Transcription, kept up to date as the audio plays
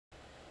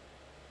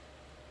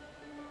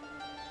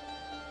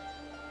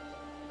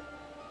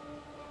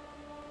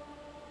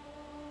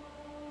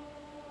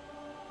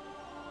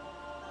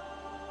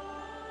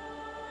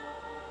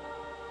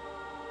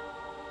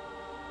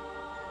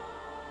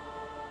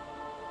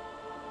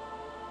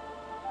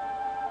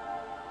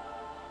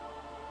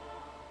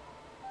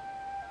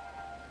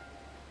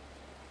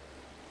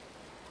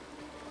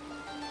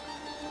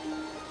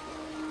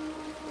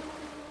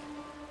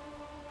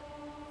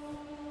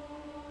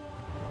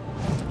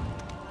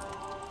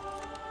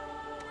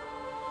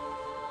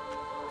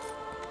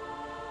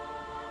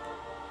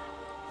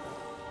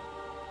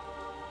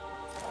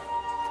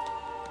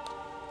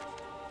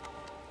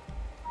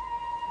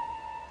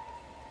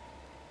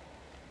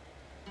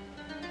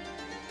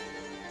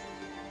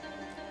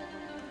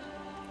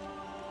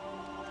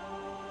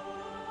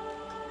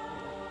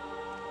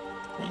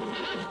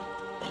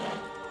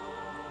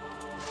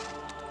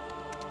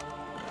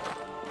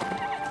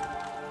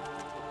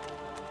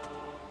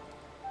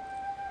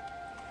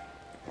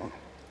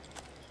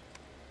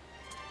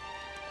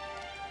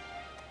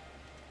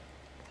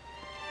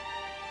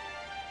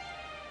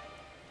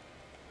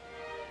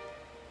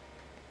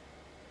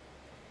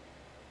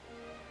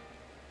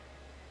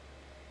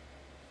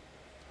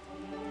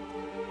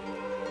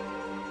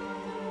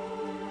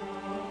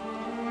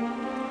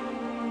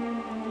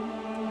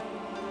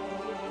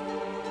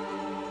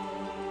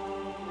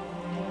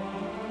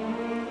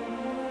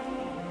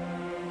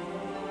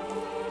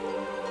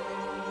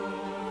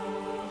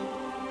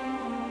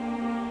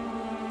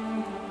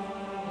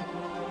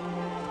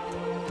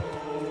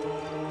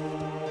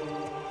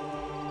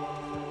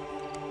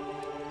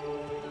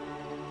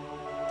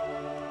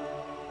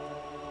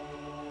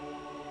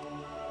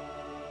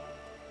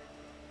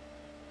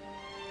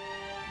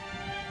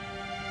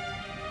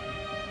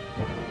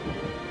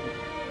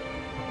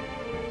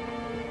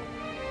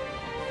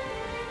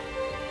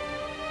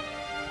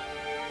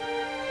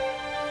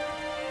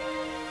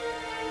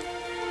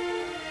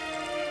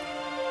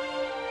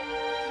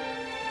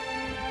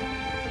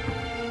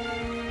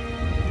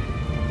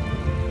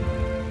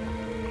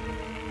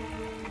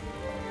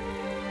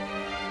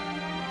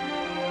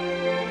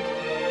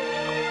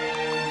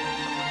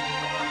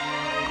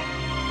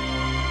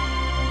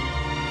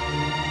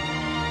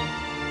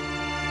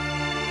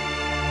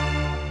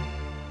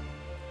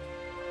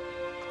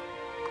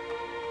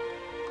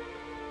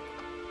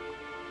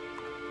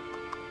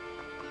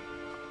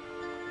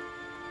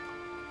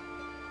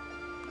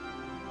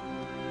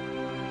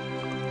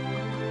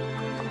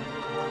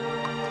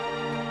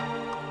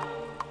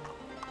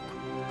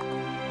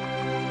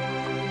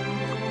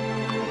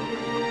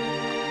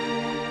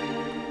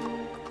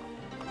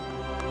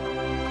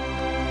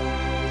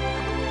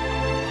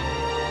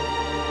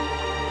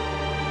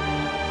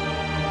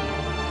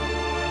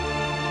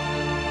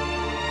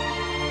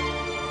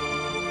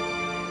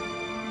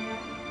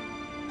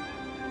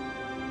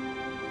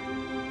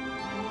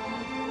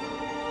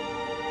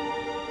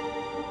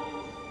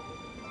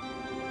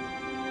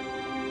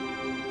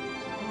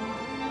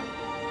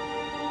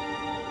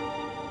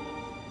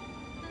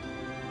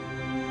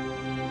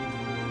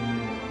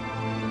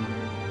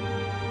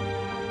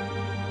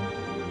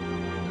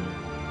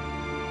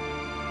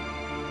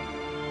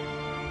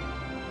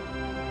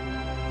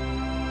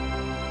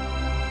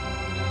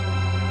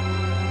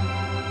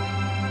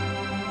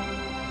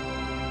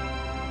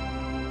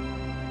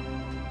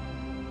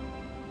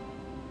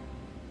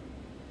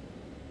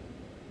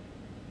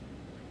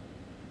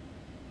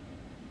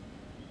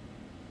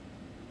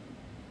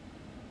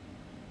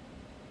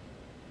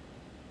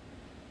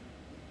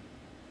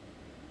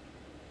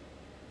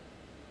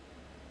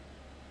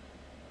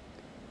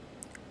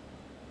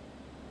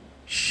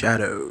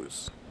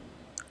Shadows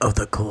of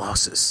the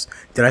Colossus.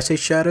 Did I say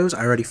shadows?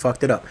 I already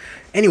fucked it up.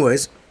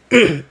 Anyways,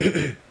 let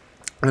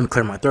me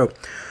clear my throat.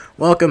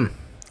 Welcome,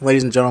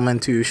 ladies and gentlemen,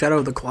 to Shadow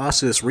of the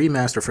Colossus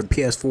Remaster for the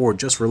PS4,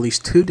 just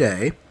released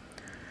today.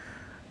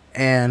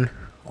 And,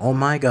 oh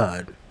my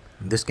god,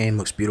 this game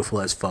looks beautiful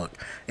as fuck.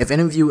 If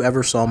any of you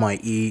ever saw my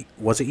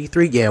was it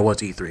E3? Yeah, it was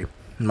E3.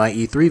 My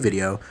E3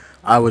 video,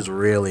 I was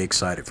really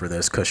excited for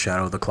this, because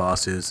Shadow of the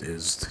Colossus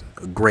is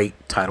a great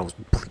title.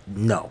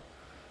 No.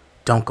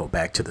 Don't go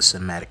back to the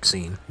cinematic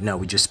scene. No,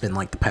 we just spent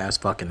like the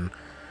past fucking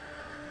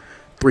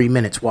 3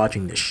 minutes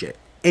watching this shit.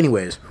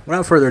 Anyways,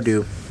 without further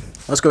ado,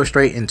 let's go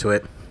straight into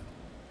it.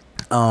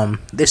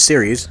 This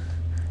series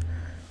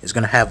is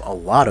going to have a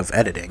lot of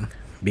editing,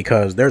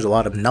 because there's a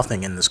lot of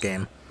nothing in this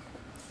game.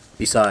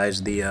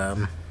 Besides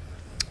the,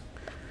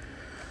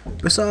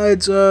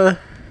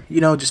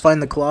 you know, just fighting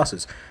the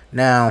Colossus.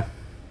 Now,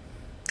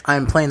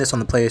 I'm playing this on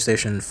the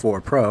PlayStation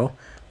 4 Pro.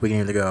 We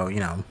can either go,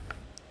 you know,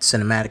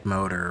 cinematic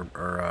mode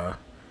or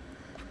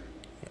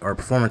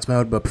performance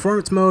mode, but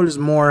performance mode is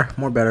more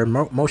better.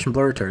 Motion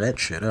blur, turn that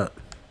shit up,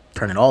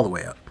 turn it all the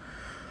way up.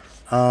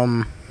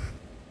 I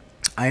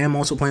am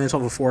also playing this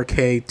off a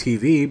 4K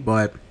TV,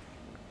 but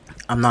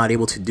I'm not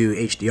able to do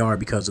HDR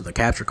because of the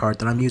capture card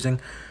that I'm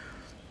using.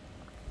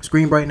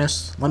 Screen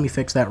brightness, let me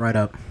fix that right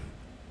up,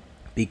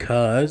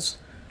 because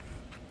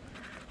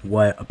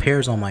what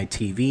appears on my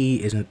TV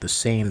isn't the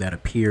same that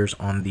appears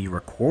on the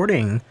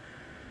recording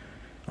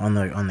on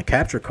the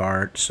capture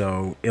card,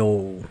 so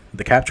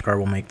the capture card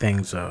will make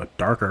things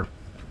darker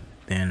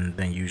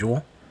than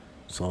usual.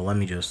 So let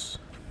me just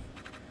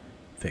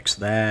fix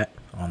that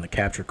on the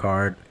capture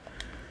card.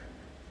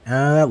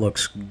 That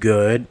looks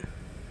good.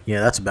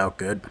 Yeah, that's about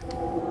good.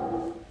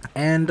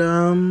 And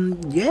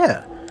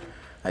yeah,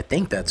 I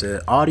think that's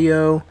it.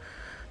 Audio,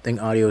 I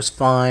think audio's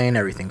fine,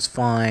 everything's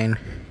fine.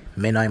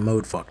 Midnight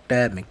mode, fuck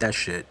that, make that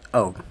shit.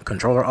 Oh,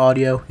 controller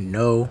audio,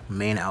 no.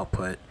 Main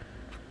output,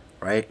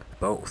 right?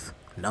 Both.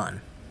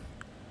 None.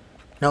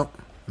 Nope.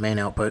 Main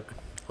output.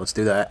 Let's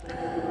do that.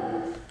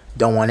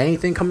 Don't want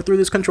anything coming through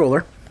this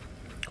controller.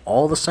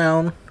 All the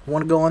sound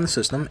want to go on the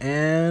system,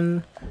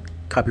 and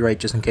copyright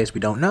just in case we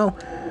don't know.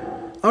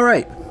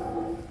 Alright.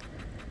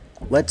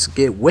 Let's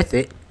get with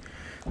it.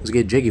 let's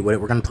get jiggy with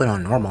it. We're gonna play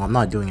on normal. I'm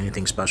not doing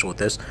anything special with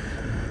this.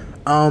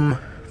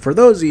 For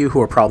those of you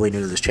who are probably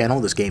new to this channel,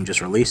 this game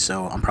just released,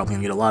 so I'm probably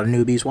gonna get a lot of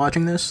newbies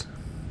watching this.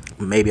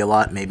 Maybe a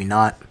lot, maybe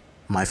not.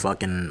 My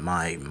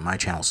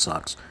channel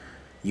sucks.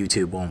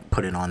 YouTube won't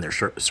put it on their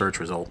search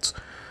results.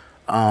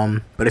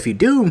 But if you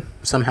do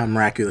somehow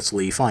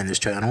miraculously find this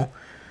channel,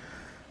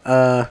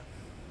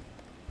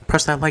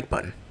 press that like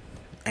button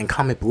and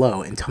comment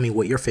below and tell me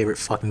what your favorite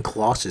fucking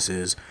Colossus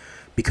is,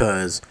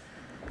 because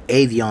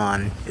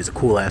Avion is a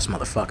cool ass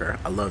motherfucker.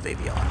 I love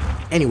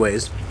Avion.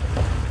 Anyways,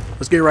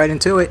 let's get right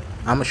into it.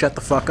 I'm gonna shut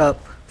the fuck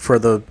up for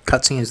the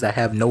cutscenes that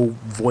have no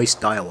voice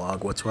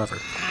dialogue whatsoever.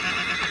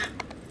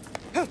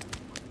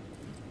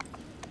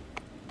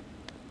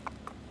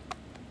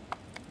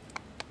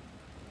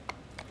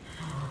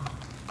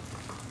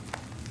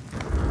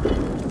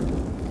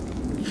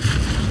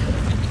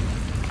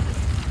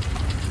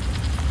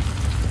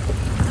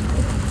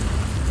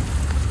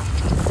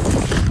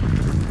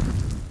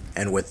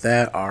 And with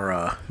that,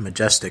 our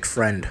majestic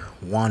friend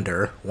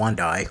Wanderer,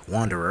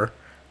 whatever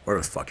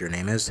the fuck your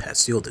name is, has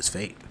sealed his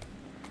fate.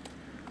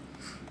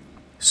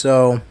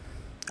 So,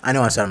 I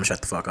know I said I'm gonna shut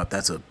the fuck up.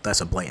 That's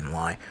a blatant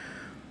lie.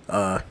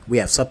 We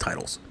have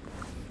subtitles.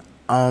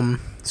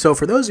 So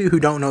for those of you who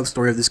don't know the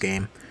story of this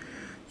game,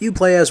 you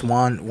play as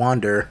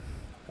Wander,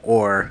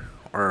 or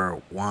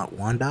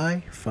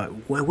Wandai.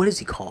 What is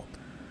he called?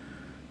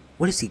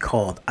 What is he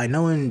called? I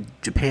know in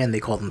Japan they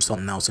called him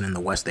something else, and in the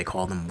West they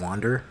called him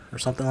Wander or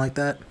something like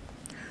that.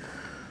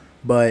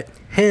 But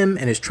him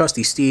and his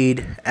trusty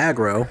steed,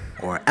 Agro,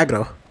 or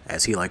Agro,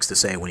 as he likes to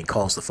say when he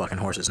calls the fucking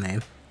horse's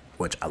name,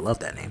 which I love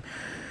that name,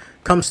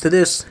 comes to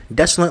this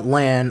desolate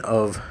land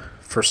of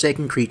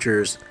forsaken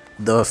creatures,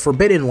 the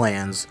Forbidden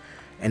Lands,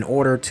 in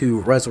order to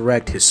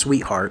resurrect his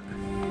sweetheart,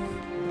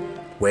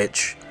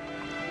 which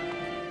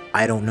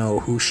I don't know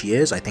who she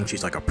is. I think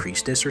she's like a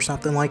priestess or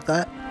something like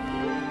that.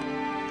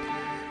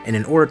 And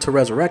in order to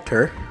resurrect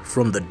her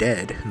from the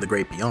dead, the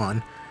great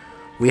beyond,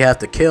 we have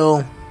to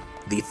kill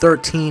the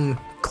 13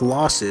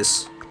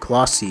 colossi,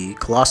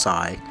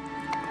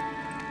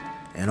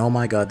 and oh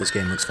my god, this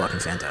game looks fucking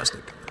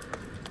fantastic.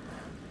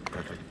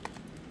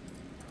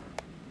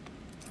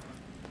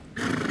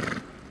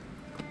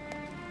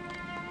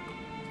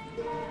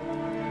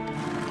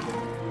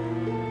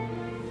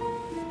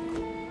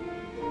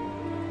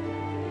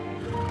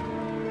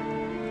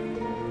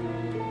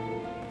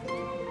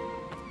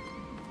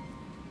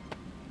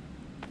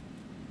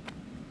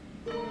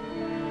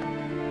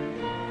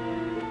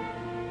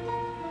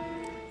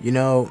 You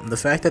know, the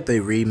fact that they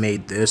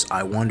remade this,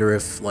 I wonder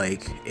if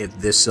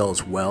this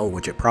sells well,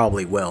 which it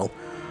probably will.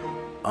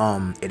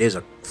 It is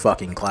a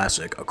fucking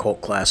classic, a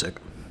cult classic.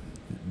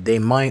 They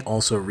might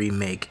also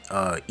remake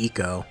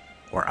Ico,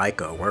 or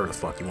Ico, whatever the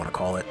fuck you want to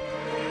call it.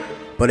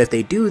 But if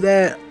they do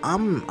that,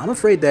 I'm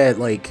afraid that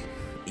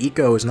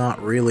Ico is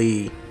not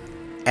really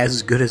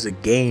as good as a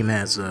game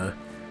as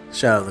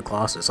Shadow of the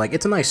Colossus. Like,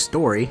 it's a nice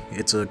story.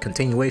 It's a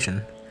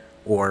continuation,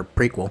 or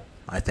prequel,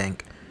 I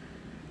think.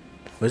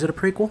 Was it a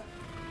prequel?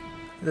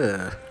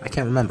 I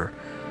can't remember.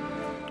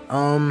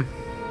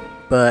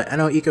 But I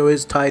know Ico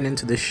is tied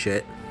into this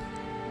shit.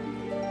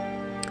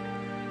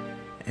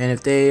 And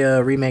if they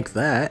remake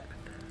that,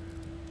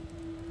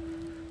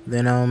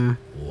 then I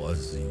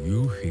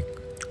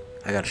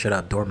gotta shut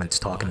up. Dormant's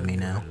talking to me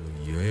now.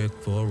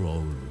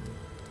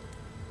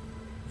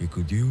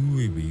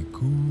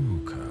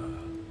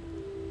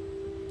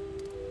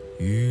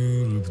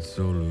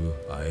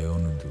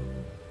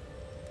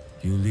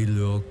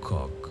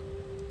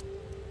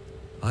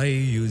 I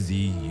use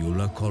the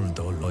Ulacol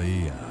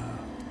Doloya.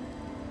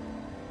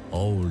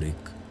 Aulik,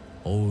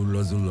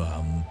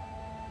 Olazulam,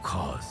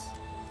 Cos.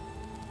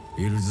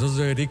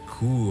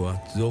 Ilzozeriku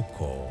at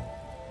Zoko.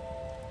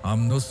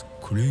 Amnos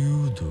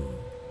Crudu.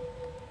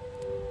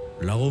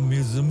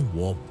 Laomism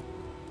Wop.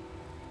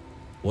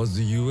 Was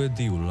you at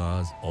the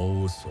Ulas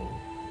also?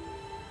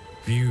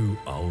 View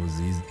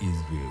houses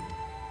is view.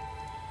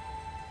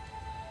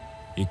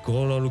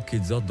 Ikola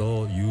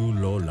Kizado you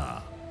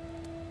Lola.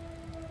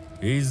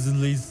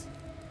 Islis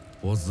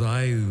was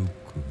I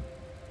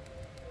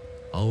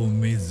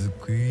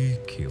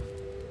Aumizukikyo.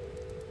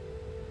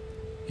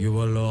 You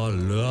are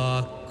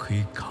la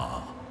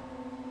Kika.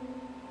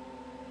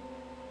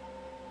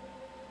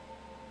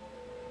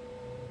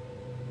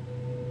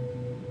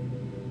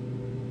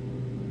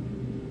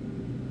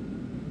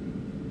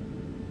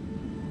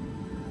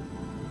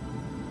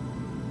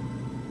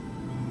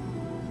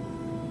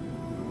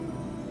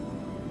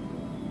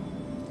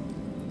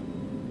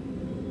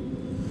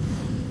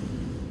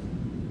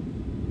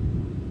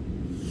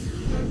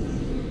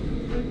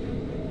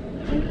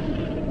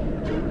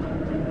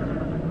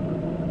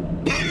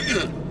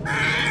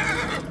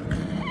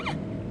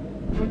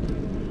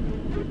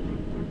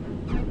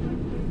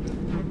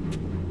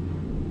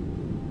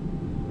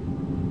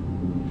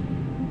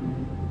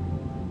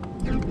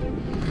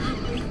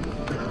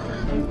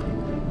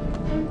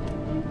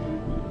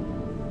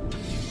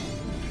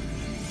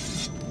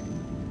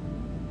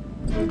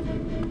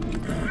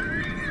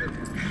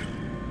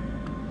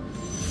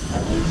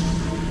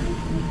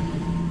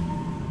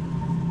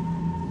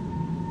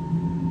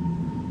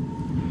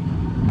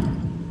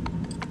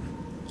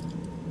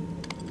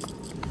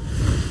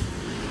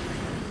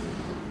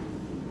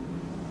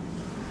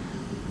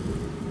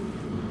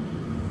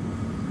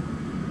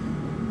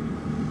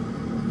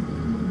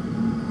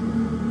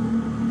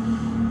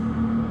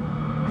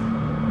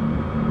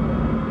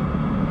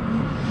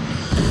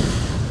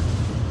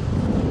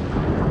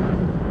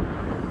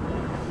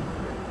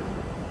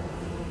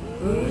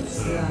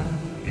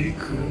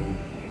 Ico,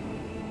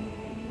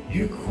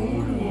 you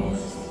called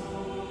us,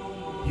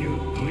 you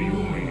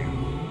blew you.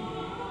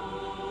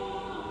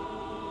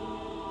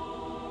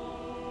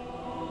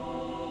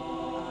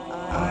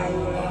 I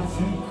was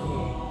Ico,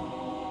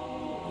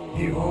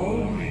 you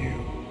owe you.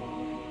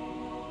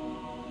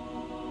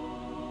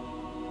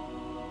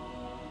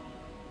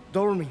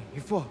 Dormi,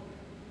 ifo.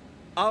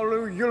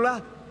 Alu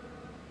yula.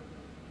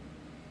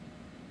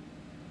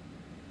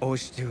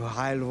 Ostu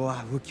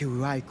hailwa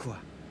wukiu aikwa.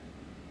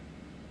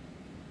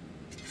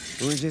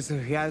 Ujisu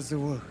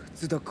hiazu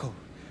tsudoko.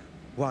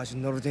 Was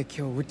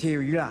nordekyo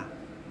wutiu yula.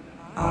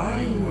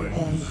 I was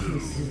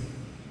Ico.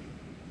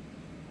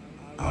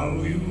 I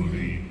will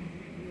be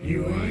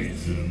you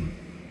item.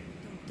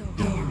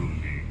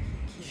 Dormi,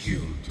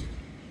 cute.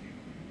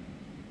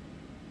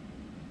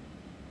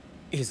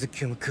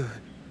 Izukyumku.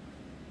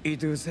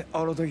 Idus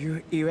orodo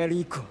yu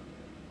iweriko.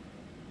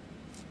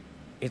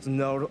 It's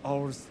not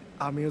ours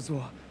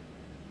amusement.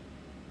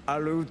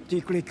 Alu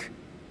tiklik.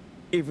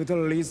 If the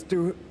leads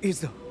to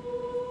Izo.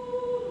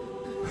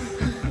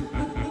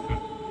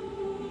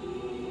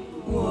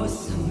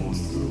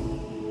 Wasamusu,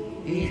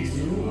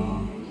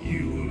 Izuo,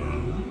 Yula.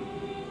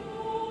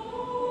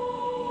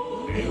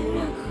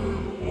 Eureka,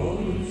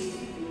 Oris,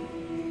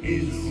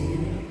 Izu,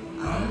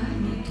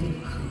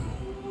 Anatuku.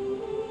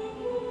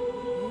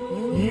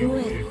 You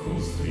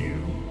echoes you.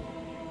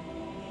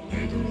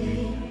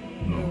 Edwin,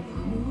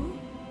 Noku.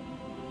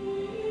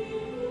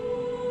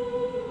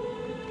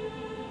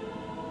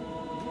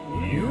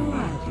 You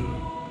are the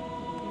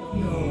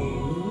no,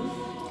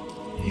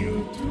 you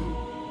do.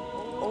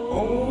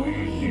 Oh,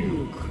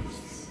 you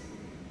Chris.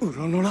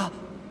 Uronora.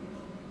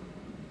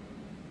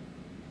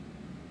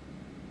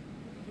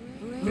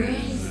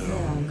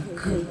 Reason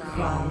could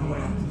come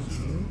around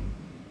you.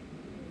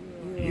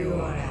 You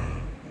are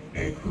a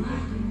good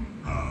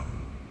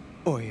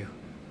Oyu.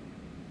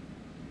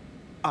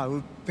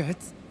 I'll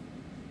bet.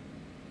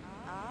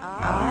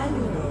 I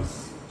was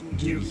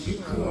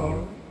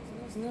Yukiko.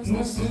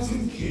 No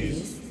certain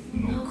kiss,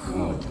 no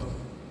cuddle.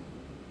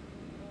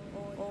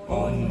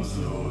 On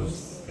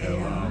those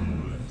around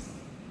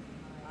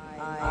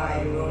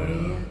I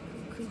warrior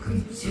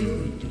could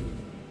do.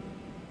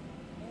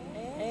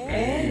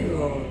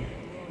 Error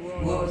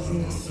was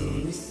no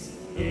sis,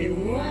 a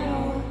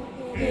well,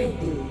 a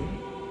do.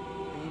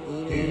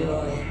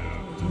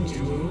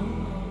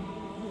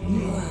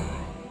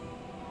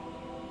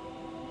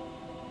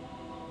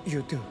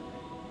 You do.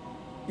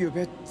 You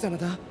bet,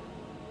 Sanada.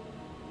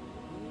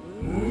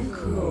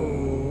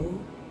 Cool.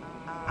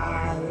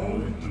 I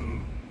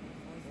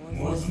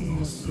was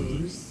no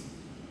sis.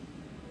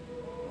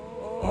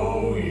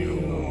 Oh,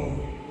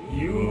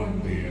 you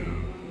and Bill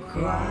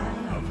cry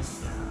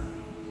officer.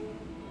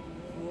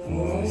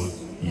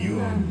 Was you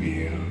and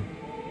Bill,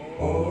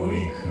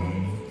 Oricum,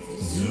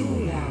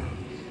 Zula,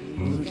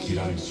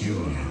 Lukira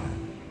Jura.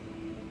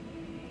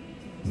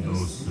 No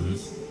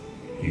sis,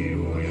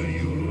 you were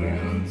your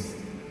lands,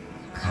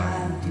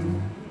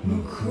 Kandu,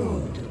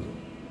 Mukodo.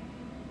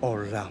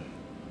 Oram.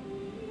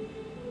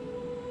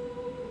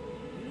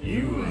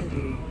 You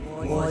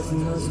was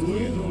no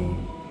widow,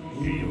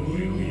 you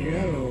will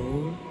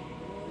yellow.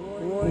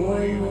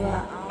 Or you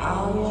are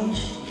our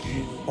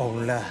shit.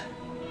 Ola.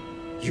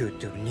 You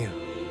do new.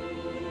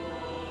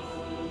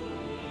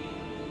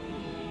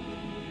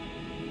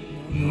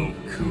 No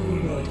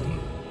cooler.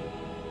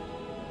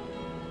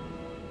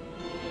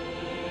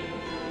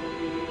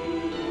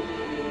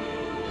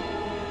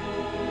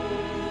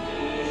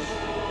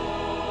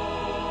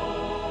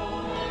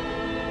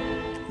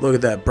 Look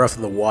at that Breath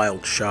of the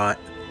Wild shot.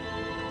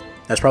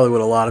 That's probably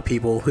what a lot of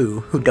people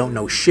who don't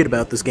know shit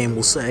about this game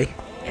will say.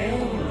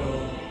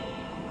 Arrow,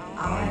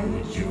 I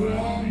would you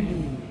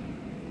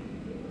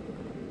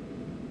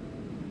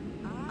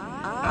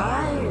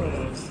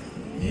Iris,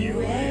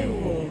 you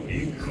arrow,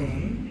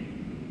 Icon.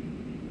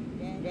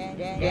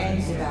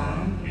 Dance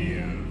down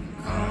here,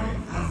 card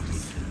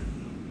officer.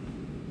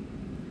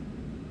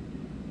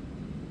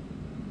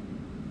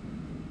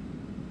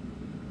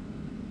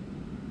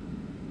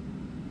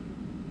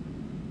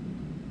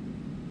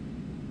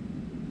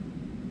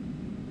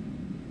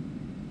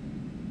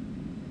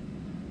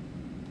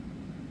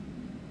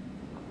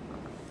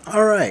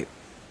 Alright.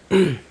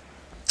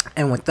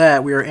 And with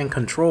that, we are in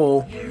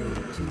control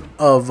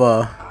of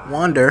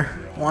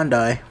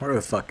Wandai, whatever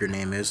the fuck your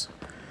name is.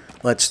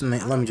 Let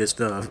me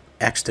just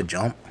X to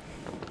jump.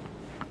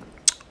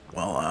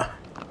 Well,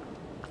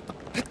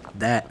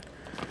 that.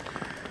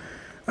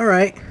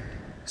 Alright.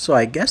 So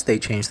I guess they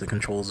changed the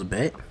controls a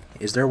bit.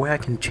 Is there a way I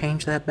can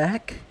change that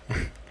back?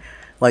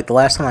 Like the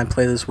last time I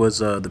played this was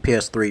the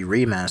PS3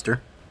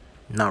 remaster.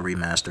 Not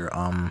remaster,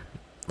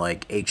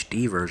 like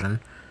HD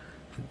version.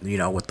 You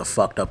know, with the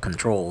fucked up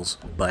controls,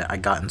 but I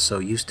gotten so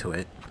used to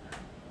it.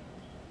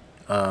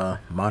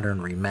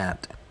 Modern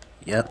remapped.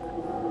 Yep.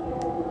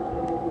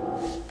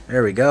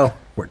 There we go.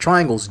 Where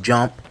triangles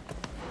jump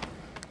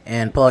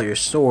and pull out your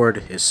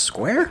sword is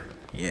square?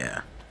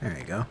 Yeah, there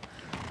you go.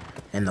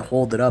 And to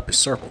hold it up is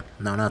circle.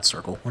 No, not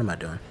circle. What am I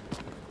doing?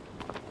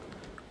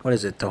 What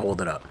is it to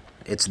hold it up?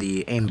 It's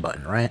the aim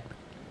button, right?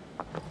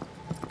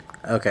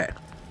 Okay.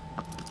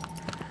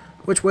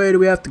 Which way do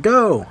we have to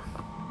go?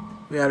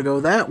 We gotta go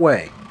that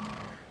way.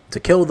 To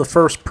kill the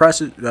first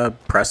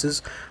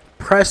precious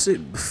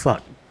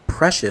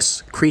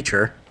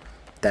creature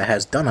that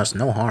has done us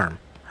no harm.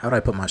 How do I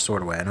put my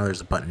sword away? I know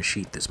there's a button to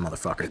sheath this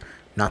motherfucker.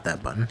 Not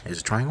that button. Is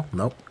it triangle?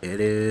 Nope.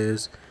 It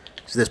is...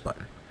 It's this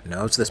button.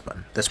 No, it's this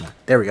button. This one.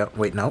 There we go.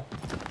 Wait, no.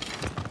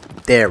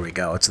 There we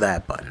go. It's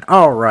that button.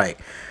 Alright.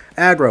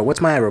 Aggro.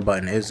 What's my aggro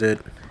button? Is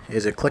it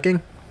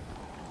clicking?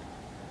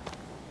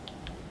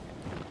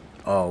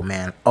 Oh,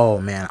 man. Oh,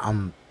 man.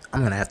 I'm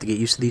gonna have to get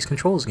used to these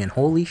controls again.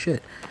 Holy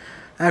shit.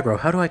 Aggro,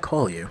 how do I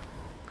call you?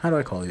 How do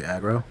I call you,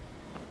 Aggro?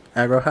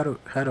 Aggro,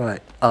 how do I...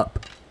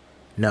 Up.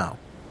 No.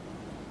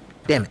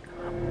 Damn it.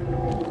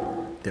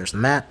 There's the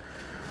map.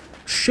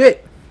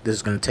 Shit! This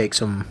is gonna take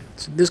some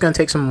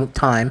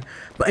time.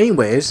 But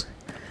anyways,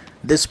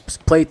 this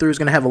playthrough is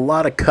gonna have a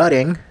lot of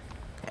cutting,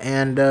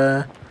 and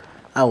I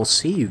will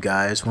see you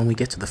guys when we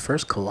get to the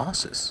first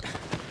Colossus.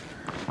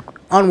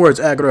 Onwards,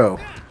 Aggro.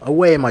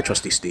 Away, my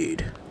trusty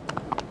steed.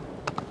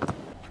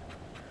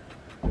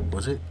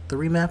 Was it the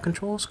remap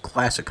controls?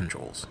 Classic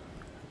controls.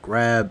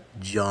 Grab,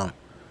 jump,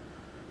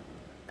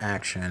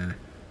 action.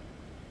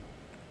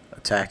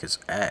 Attack is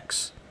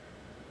X.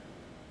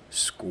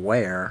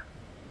 Square.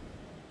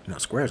 No,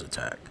 square's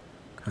attack.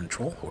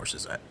 Control horse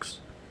is X.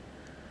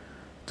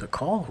 To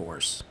call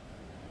horse.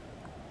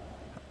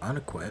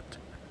 Unequipped.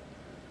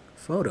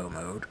 Photo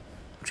mode.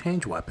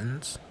 Change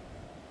weapons.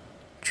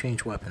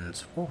 Change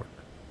weapons forward.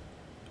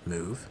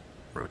 Move.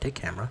 Rotate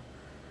camera.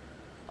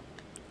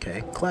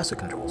 Okay, classic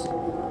controls.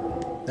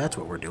 That's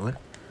what we're doing.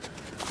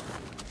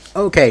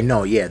 Okay,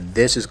 no, yeah,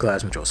 this is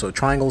classic control. So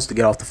triangles to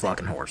get off the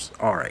fucking horse.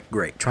 Alright,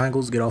 great.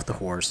 Triangles to get off the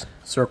horse.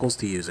 Circles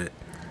to use it.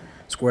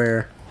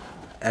 Square.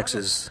 X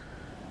is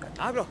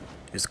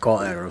to call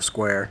aggro.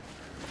 Square.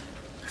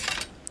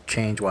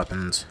 Change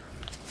weapons.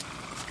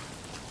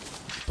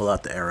 Pull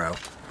out the arrow.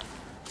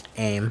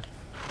 Aim.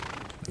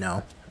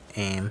 No.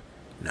 Aim.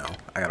 No.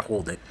 I gotta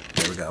hold it.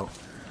 There we go.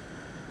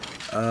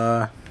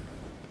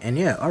 And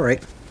yeah,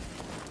 alright.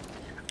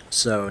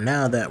 So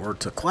now that we're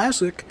to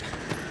classic,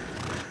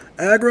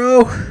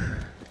 Aggro,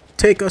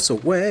 take us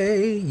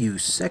away, you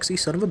sexy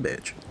son of a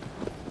bitch.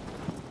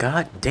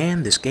 God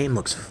damn, this game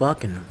looks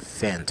fucking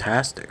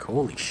fantastic.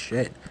 Holy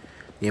shit.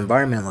 The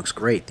environment looks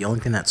great. The only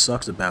thing that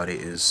sucks about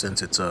it is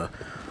since it's a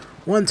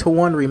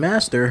 1-to-1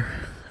 remaster,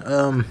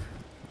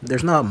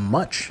 there's not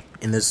much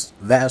in this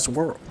vast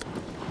world.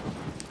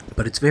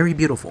 But it's very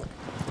beautiful.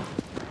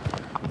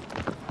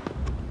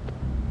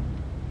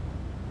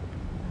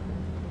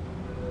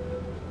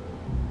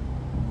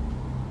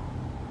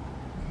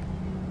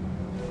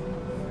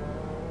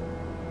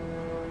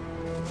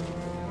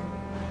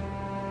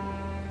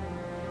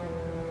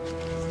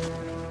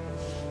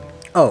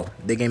 Oh,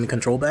 they gave me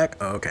control back?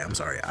 Oh, okay, I'm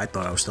sorry. I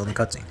thought I was still in the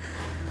cutscene.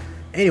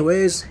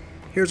 Anyways,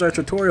 here's our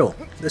tutorial.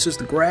 This is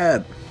the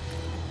grab.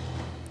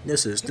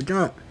 This is the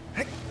jump.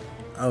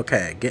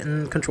 Okay,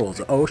 getting controls.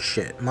 Oh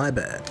shit, my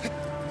bad.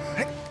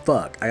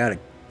 Fuck, I gotta...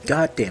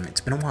 God damn it,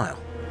 it's been a while.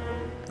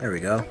 There we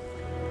go.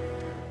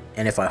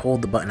 And if I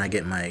hold the button, I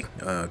get my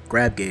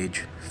grab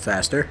gauge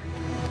faster.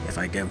 If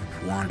I give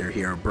Wander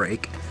here a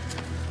break.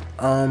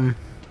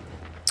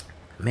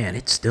 Man,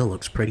 it still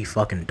looks pretty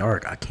fucking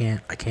dark. I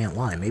can't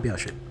lie. Maybe I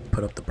should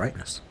put up the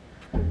brightness.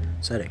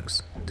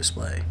 Settings,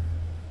 display,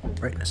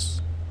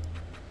 brightness.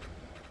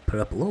 Put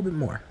it up a little bit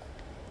more.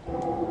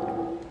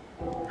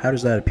 How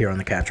does that appear on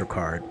the capture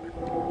card?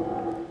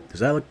 Does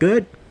that look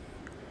good?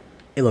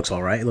 It looks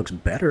alright. It looks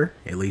better.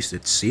 At least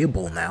it's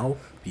seeable now.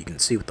 You can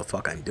see what the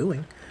fuck I'm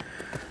doing.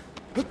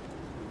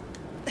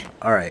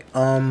 Alright,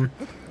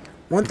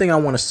 one thing I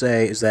want to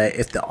say is that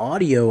if the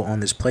audio on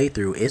this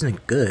playthrough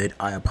isn't good,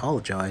 I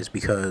apologize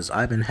because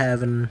I've been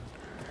having,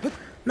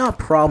 not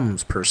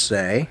problems per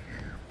se,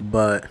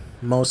 but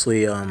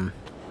mostly,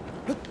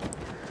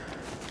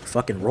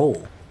 fucking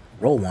roll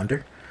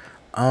Wonder.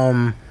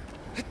 Not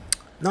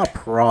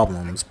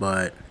problems,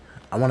 but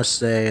I want to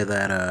say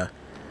that,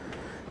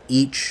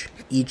 each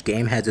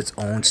game has its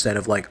own set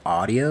of, like,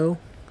 audio.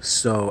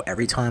 So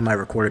every time I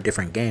record a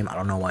different game, I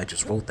don't know why I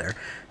just rolled there.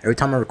 Every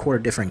time I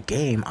record a different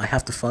game, I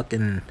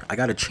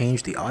gotta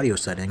change the audio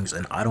settings,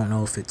 and I don't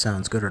know if it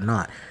sounds good or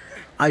not.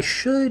 I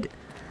should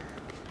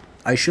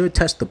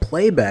test the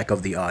playback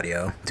of the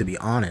audio, to be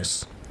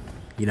honest.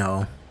 You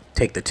know,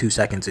 take the 2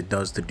 seconds it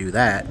does to do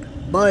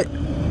that. But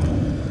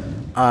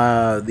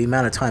the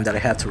amount of time that I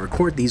have to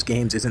record these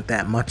games isn't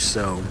that much,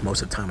 so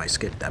most of the time I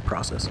skip that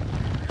process.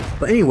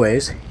 But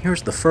anyways,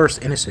 here's the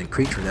first innocent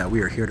creature that we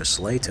are here to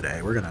slay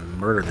today. We're gonna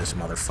murder this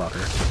motherfucker.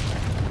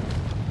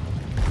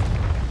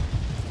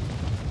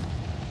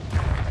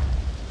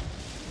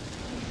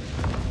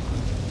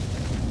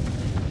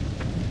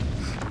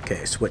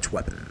 Okay, switch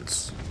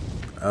weapons.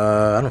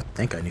 I don't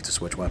think I need to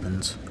switch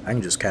weapons. I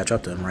can just catch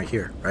up to him right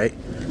here, right?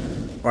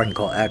 Or I can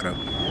call aggro.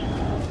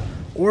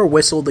 Or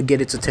whistle to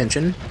get its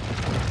attention.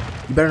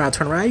 You better not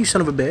turn around, you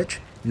son of a bitch.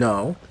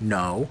 No,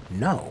 no,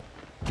 no.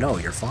 No,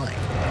 you're fine.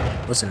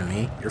 Listen to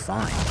me. You're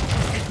fine.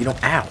 You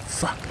don't... Ow.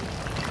 Fuck.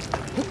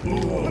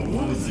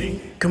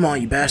 Come on,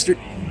 you bastard.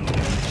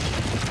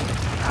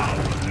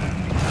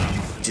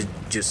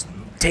 Just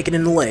take it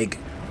in the leg.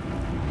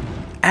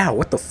 Ow,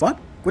 what the fuck?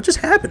 What just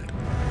happened?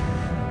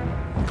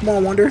 Come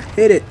on, Wonder.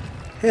 Hit it.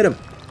 Hit him.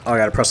 Oh, I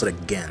gotta press it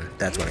again.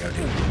 That's what I gotta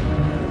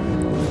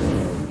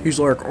do. He's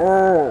like,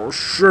 oh,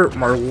 shit,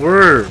 my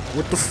leg.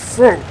 What the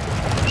fuck?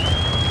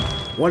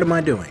 What am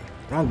I doing?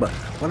 Wrong button.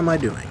 What am I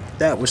doing?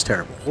 That was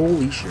terrible.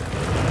 Holy shit.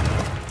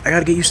 I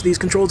gotta get used to these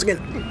controls again.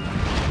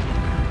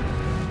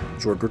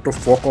 So get the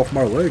fuck off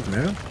my leg,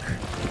 man.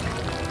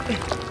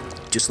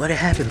 Just let it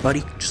happen,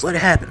 buddy. Just let it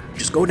happen.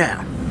 Just go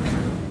down.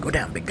 Go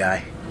down, big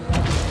guy.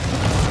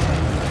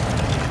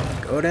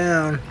 Go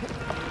down.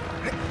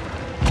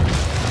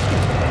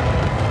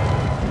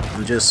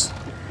 I'm just,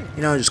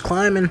 you know, just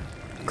climbing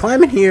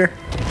here.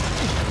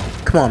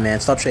 Come on, man.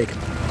 Stop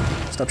shaking.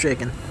 Stop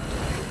shaking.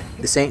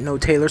 This ain't no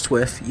Taylor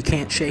Swift. You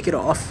can't shake it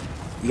off.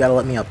 You gotta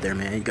let me up there,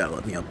 man. You gotta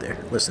let me up there.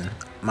 Listen,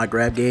 my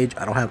grab gauge,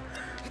 I don't have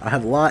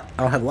a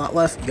lot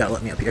left. You gotta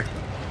let me up here.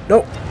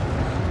 Nope.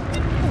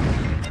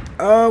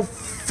 Oh,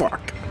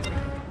 fuck.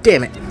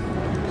 Damn it.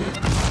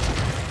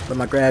 Let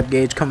my grab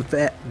gauge come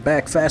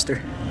back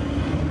faster.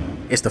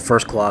 It's the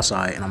first Colossi,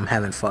 and I'm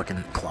having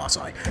fucking...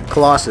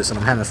 Colossus, and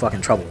I'm having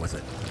fucking trouble with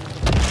it.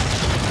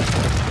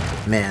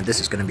 Man, this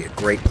is gonna be a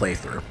great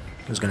playthrough.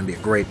 This is gonna be a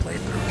great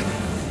playthrough.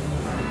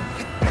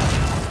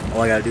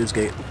 All I gotta do is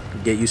get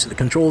used to the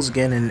controls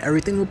again, and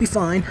everything will be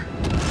fine.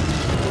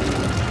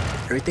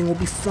 Everything will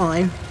be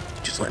fine.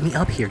 Just let me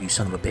up here, you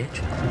son of a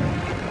bitch.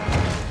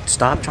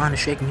 Stop trying to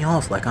shake me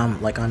off like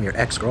I'm your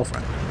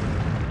ex-girlfriend.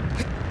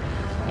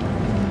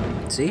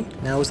 See?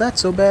 Now is that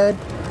so bad?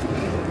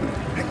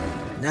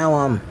 Now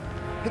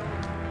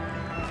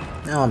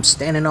I'm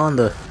standing on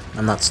the...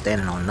 I'm not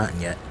standing on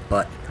nothing yet,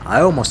 but I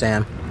almost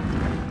am.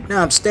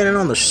 Now I'm standing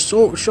on the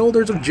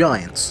shoulders of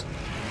giants.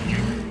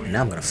 And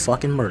now I'm gonna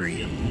fucking murder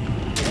you.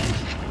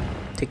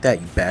 Take that,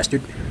 you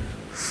bastard.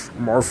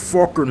 My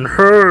fucking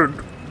head!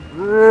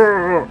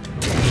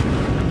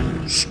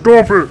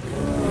 Stop it!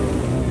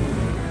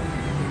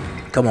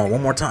 Come on,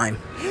 one more time.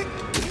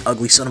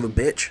 Ugly son of a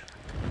bitch.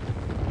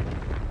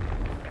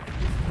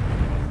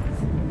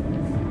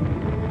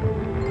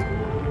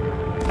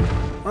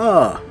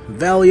 Ah,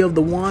 Valley of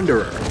the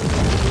Wanderer.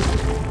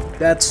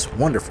 That's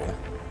wonderful.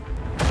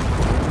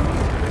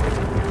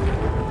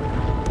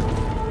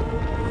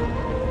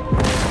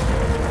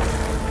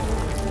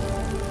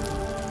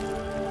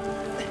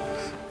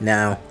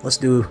 Now, let's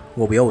do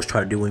what we always try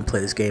to do when we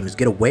play this game, is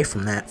get away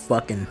from that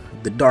fucking,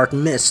 the dark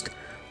mist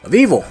of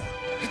evil.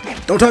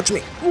 Don't touch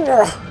me.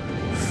 Ugh.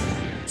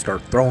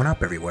 Start throwing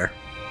up everywhere.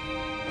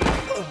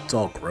 It's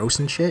all gross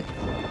and shit.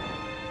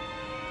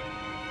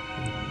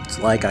 It's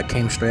like I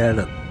came straight out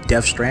of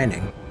Death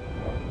Stranding.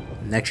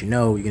 Next you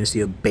know, you're gonna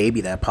see a baby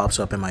that pops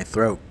up in my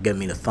throat, giving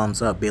me the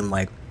thumbs up, being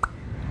like...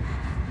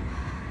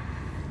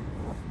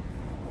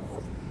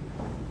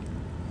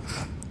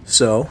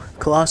 So,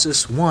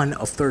 Colossus 1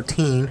 of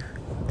 13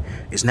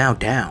 is now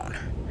down.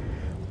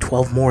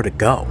 12 more to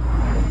go.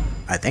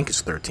 I think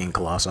it's 13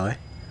 Colossi.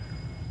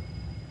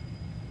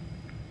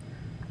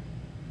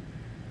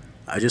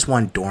 I just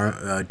want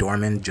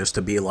Dorman just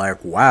to be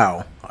like,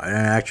 wow, I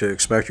didn't actually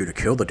expect you to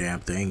kill the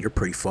damn thing. You're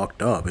pretty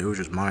fucked up. It was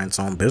just minding its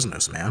own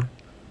business, man.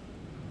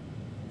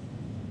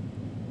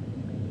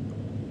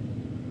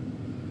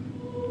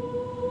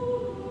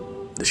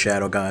 The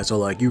shadow guys are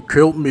like, you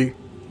killed me.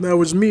 That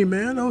was me,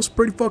 man. That was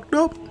pretty fucked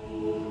up.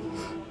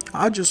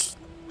 I just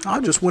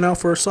went out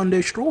for a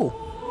Sunday stroll.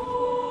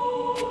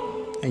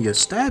 And you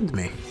stabbed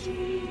me.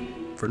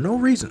 For no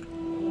reason.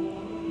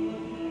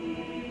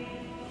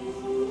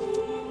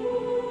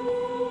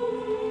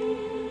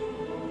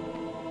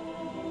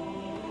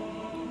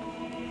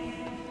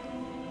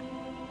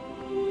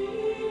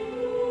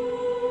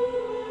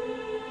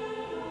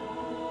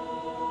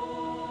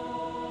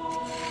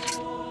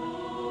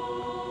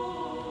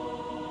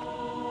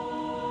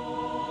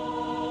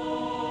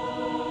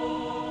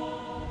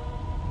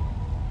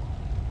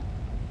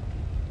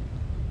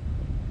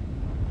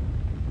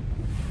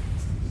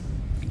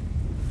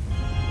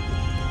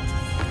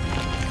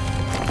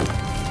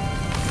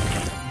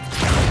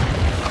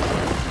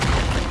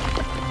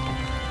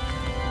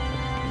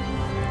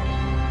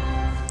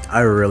 I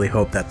really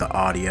hope that the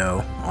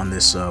audio on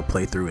this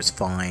playthrough is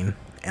fine,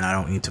 and I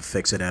don't need to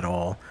fix it at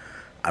all.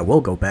 I will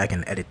go back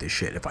and edit this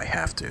shit if I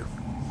have to.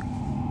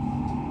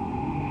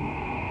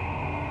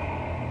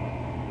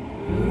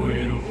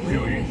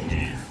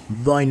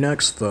 Thy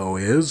next foe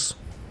is...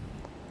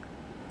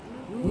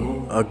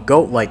 a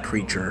goat-like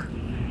creature.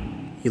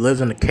 He lives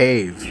in a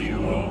cave.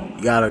 You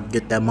gotta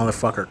get that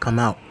motherfucker come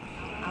out.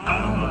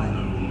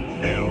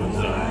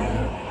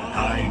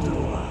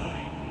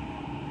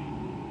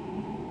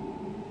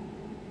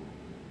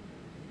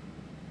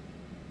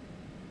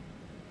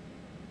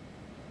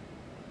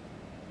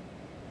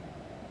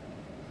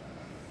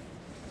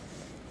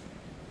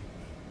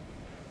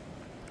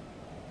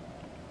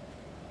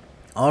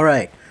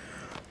 Alright,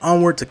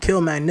 onward to kill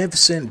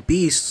magnificent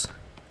beasts,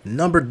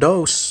 number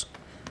dos.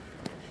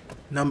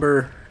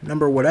 number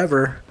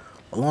whatever.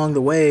 Along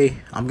the way,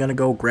 I'm gonna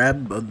go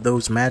grab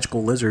those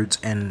magical lizards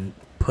and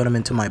put them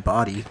into my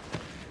body.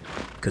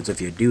 Because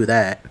if you do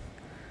that,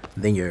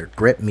 then your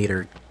grip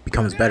meter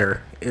becomes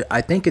better.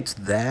 I think it's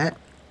that.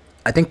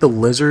 I think the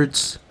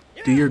lizards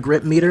do your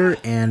grip meter,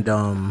 and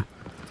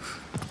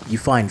you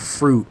find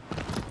fruit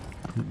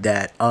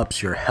that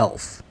ups your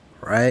health,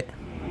 right?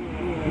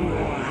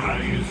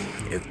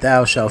 If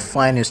thou shalt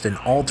findest an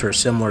altar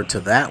similar to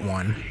that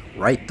one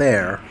right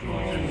there,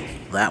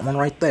 that one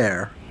right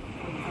there,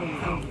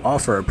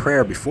 offer a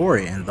prayer before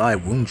it and thy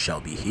wound shall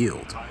be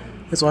healed.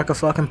 It's like a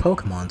fucking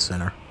Pokemon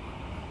Center.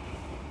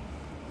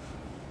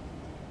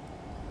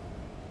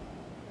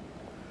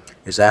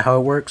 Is that how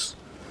it works?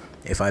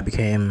 If I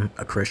became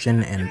a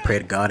Christian and pray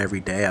to God every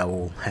day, I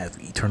will have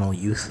eternal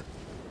youth?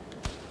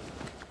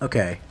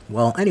 Okay,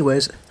 well,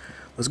 anyways,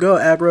 let's go,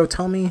 Aggro.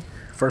 Tell me,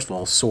 first of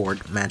all,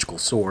 sword, magical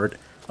sword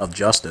of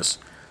justice.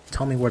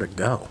 Tell me where to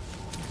go.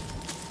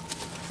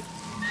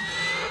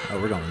 Oh,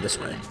 we're going this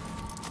way.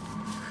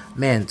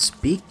 Man,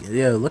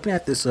 looking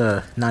at this,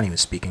 not even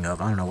speaking of,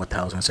 I don't know what the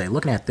hell I was gonna say.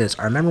 Looking at this,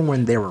 I remember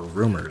when there were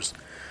rumors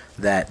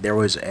that there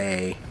was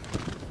an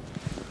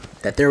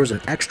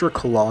extra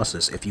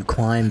Colossus if you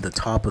climbed the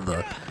top of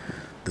the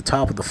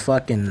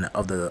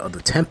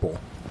temple.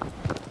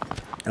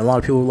 And a lot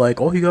of people were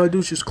like, all you gotta do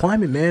is just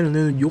climb it, man, and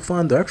then you'll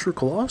find the extra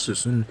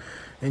Colossus, and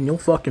you'll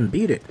fucking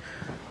beat it.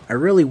 I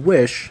really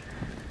wish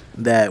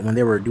that when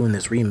they were doing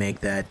this remake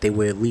that they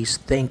would at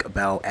least think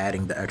about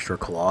adding the extra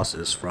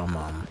Colossus from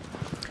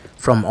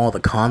all the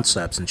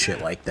concepts and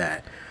shit like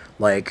that.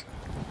 Like,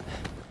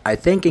 I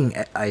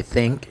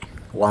think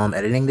while I'm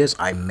editing this,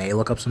 I may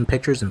look up some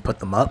pictures and put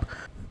them up.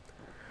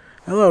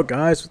 Hello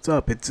guys, what's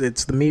up?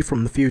 It's the me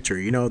from the future,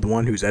 you know, the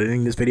one who's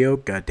editing this video.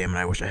 God damn it,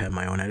 I wish I had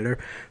my own editor.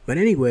 But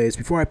anyways,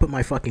 before I put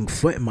my fucking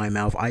foot in my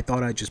mouth, I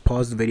thought I'd just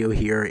pause the video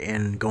here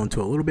and go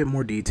into a little bit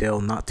more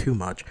detail, not too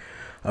much,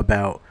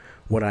 about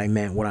what I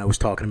meant when I was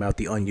talking about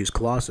the unused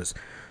Colossus.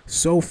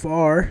 So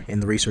far,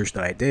 in the research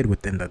that I did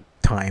within the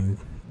time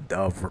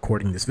of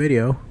recording this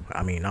video,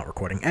 I mean, not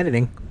recording,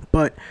 editing,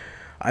 but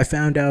I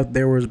found out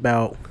there was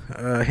about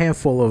a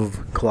handful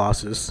of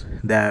Colossus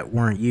that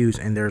weren't used,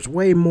 and there's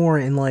way more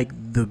in like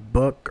the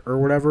book or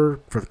whatever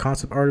for the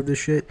concept art of this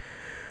shit.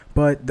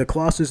 But the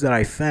Colossus that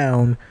I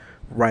found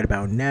right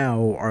about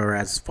now are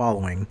as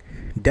following: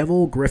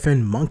 Devil,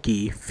 Griffin,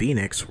 Monkey,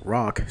 Phoenix,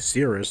 Rock,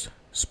 Cirrus,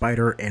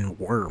 Spider, and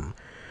Worm.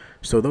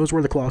 So those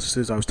were the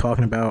Colossuses I was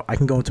talking about. I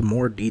can go into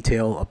more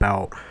detail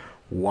about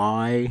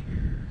why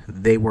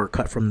they were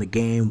cut from the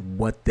game,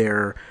 what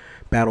their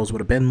battles would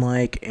have been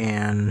like,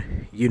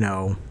 and, you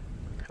know,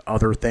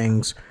 other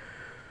things.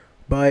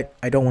 But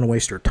I don't want to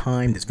waste your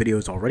time. This video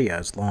is already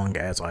as long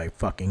as I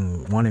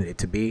fucking wanted it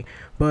to be.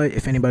 But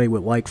if anybody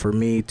would like for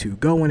me to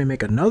go in and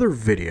make another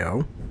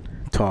video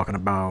talking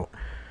about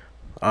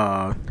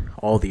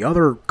all the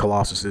other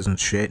Colossuses and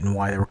shit and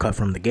why they were cut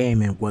from the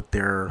game and what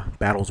their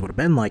battles would have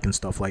been like and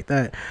stuff like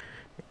that.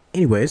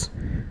 Anyways,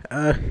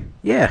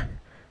 yeah,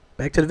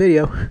 back to the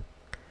video.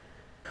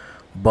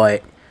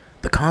 But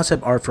the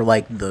concept art for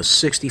like the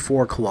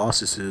 64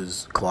 Colossi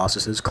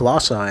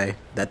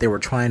that they were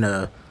trying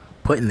to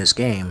put in this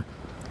game,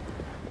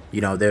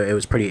 you know, it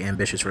was pretty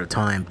ambitious for the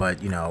time,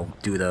 but, you know,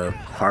 due to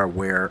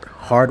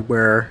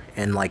hardware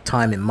and like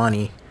time and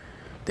money,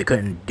 they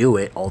couldn't do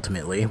it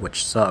ultimately,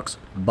 which sucks.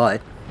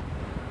 But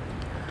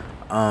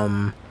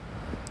man,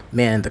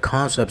 the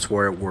concepts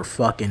for it were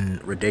fucking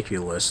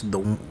ridiculous.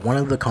 One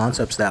of the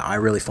concepts that I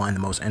really find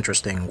the most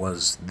interesting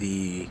was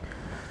the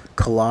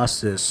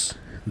Colossus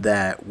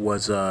that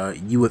was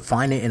you would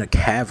find it in a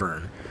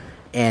cavern,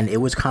 and it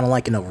was kind of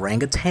like an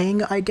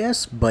orangutan, I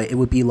guess, but it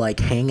would be like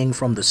hanging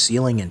from the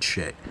ceiling and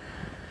shit.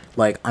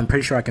 Like, I'm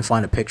pretty sure I can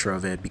find a picture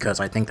of it because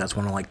I think that's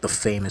one of like the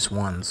famous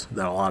ones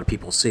that a lot of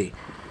people see.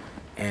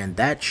 And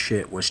that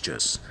shit was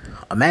just,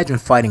 imagine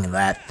fighting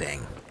that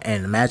thing,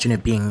 and imagine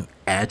it being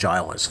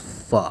agile as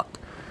fuck,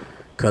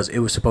 because it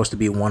was supposed to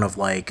be one of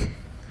like,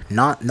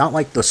 not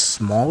like the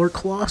smaller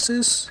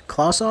colossi.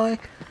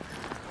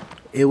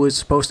 It was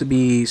supposed to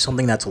be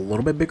something that's a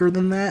little bit bigger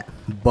than that,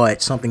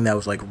 but something that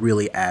was like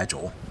really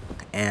agile.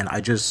 And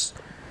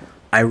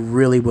I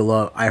really would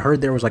love, I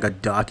heard there was like a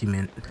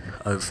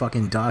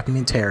fucking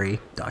documentary,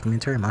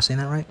 am I saying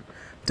that right?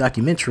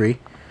 Documentary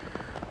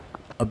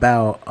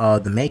about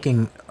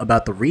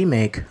the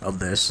remake of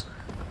this.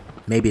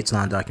 Maybe it's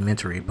not a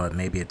documentary, but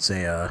maybe it's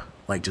a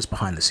like just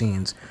behind the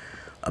scenes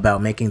about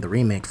making the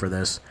remake for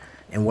this.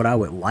 And what I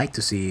would like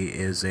to see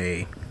is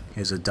a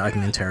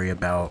documentary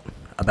about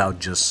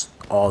just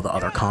all the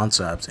other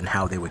concepts and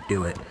how they would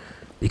do it,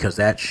 because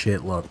that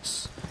shit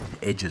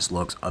just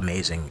looks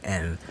amazing.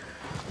 And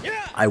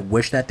I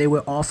wish that they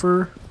would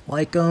offer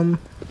like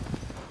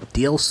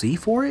DLC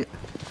for it.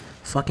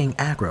 Fucking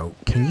Aggro,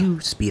 can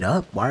you speed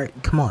up?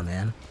 Come on,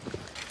 man.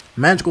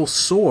 Magical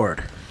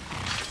sword,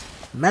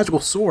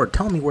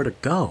 tell me where to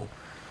go.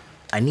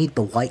 I need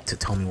the light to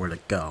tell me where to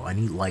go. I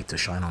need light to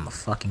shine on the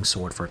fucking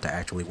sword for it to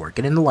actually work.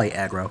 Get in the light,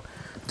 Aggro.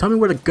 Tell me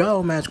where to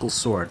go, magical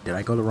sword. Did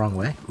I go the wrong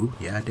way? Ooh,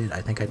 yeah, I did.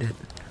 I think I did.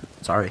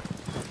 Sorry.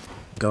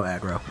 Go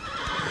aggro.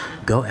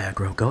 Go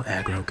aggro, go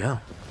aggro, go.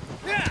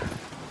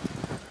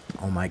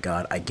 Oh my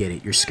god, I get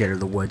it. You're scared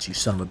of the woods, you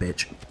son of a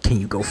bitch. Can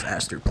you go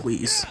faster,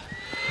 please?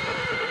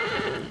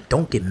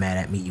 Don't get mad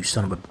at me, you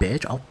son of a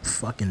bitch. I'll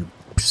fucking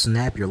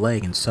snap your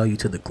leg and sell you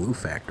to the glue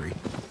factory.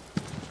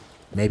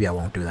 Maybe I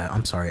won't do that.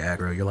 I'm sorry,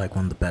 Aggro. You're like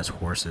one of the best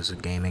horses in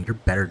gaming. You're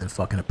better than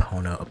fucking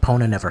Epona.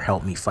 Epona never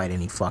helped me fight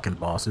any fucking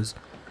bosses.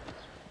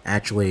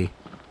 Actually,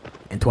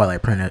 in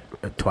Twilight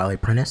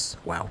Princess,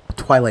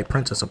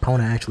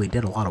 Epona actually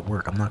did a lot of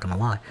work. I'm not gonna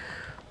lie.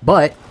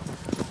 But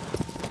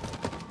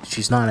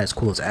she's not as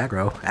cool as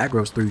Aggro.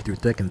 Aggro's through you through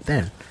thick and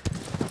thin.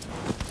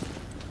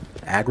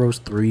 Aggro's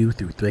through you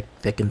through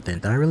thick and thin.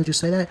 Did I really just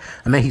say that?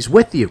 I mean, he's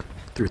with you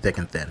through thick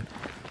and thin.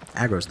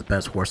 Aggro's the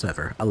best horse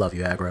ever. I love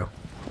you, Aggro.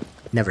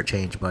 Never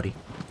change, buddy.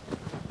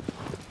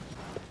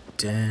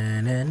 Oh,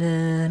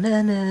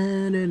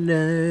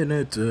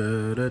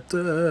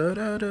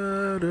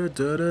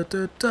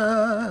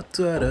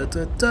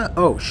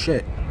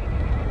 shit.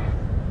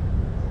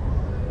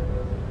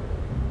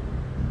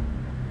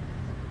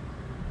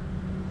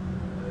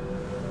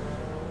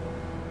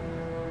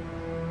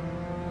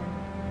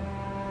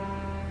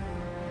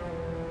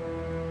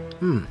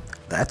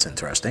 That's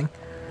interesting.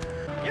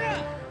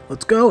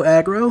 Let's go,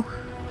 Aggro.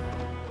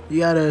 You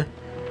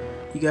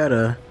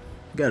gotta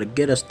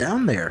get us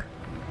down there.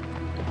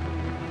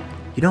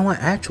 You know what?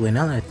 Actually,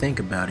 now that I think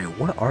about it,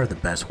 what are the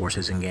best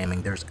horses in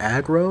gaming? There's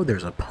Aggro,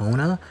 there's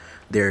Epona,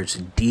 there's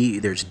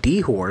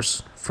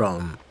D-Horse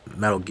from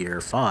Metal Gear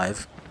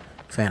 5,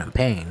 Phantom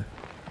Pain.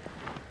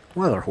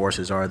 What other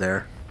horses are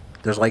there?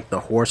 There's like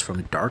the horse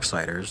from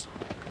Darksiders,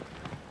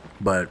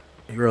 but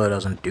he really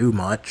doesn't do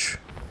much.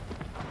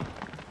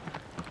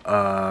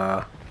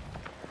 I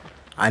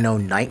know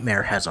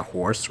Nightmare has a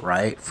horse,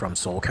 right? From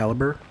Soul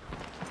Calibur.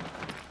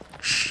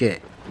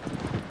 Shit.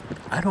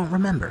 I don't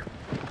remember.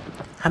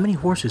 How many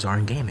horses are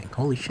in gaming?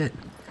 Holy shit.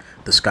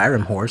 The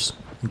Skyrim horse.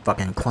 You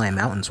fucking climb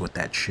mountains with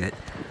that shit.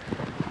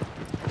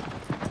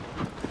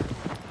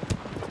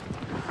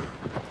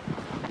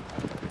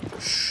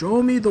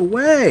 Show me the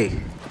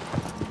way.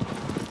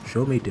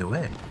 Show me the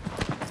way.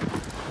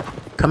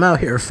 Come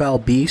out here, foul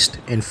beast,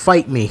 and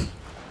fight me.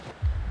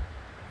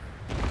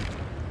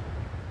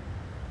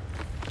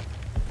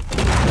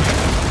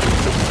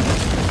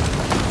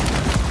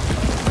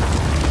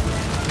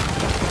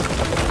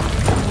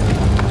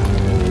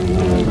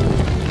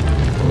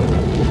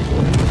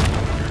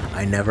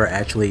 Never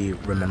actually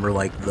remember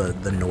like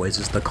the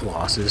noises the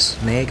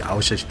Colossus make. I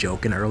was just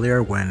joking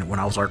earlier when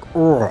I was like,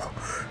 oh,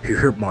 he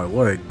hit my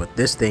leg, but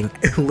this thing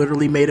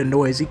literally made a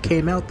noise. He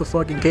came out the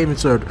fucking cave and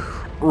said,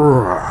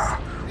 oh,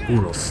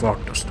 who the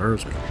fuck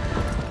disturbs me?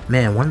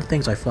 Man, one of the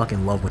things I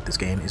fucking love with this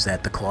game is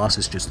that the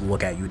Colossus just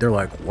look at you. They're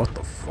like, what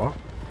the fuck?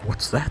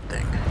 What's that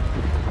thing?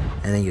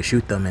 And then you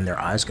shoot them and their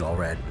eyes get all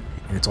red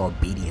and it's all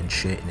beady and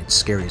shit and it's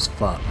scary as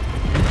fuck.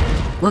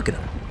 Look at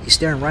him. He's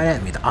staring right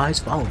at me. The eyes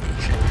follow me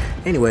and shit.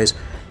 Anyways,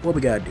 what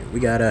we gotta do?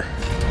 We gotta...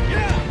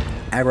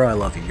 Aggro, I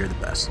love you. You're the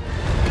best.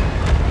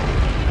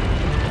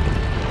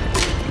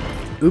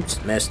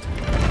 Oops, missed.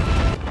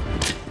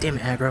 Damn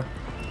it, Aggro.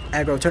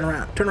 Aggro, turn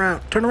around. Turn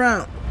around. Turn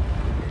around.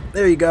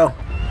 There you go.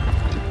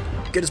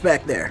 Get us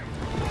back there.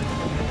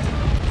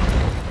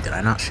 Did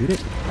I not shoot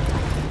it?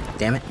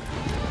 Damn it.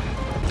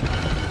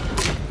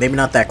 Maybe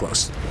not that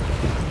close.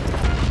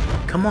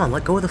 Come on,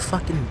 let go of the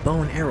fucking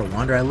bow and arrow,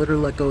 Wander. I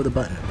literally let go of the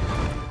button.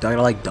 Do I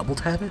gotta, like, double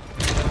tap it?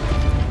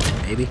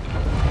 Maybe.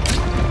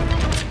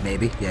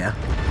 Maybe, yeah.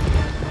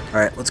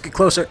 Alright, let's get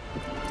closer.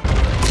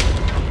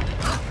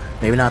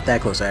 Maybe not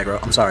that close, Aggro.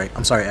 I'm sorry.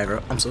 I'm sorry,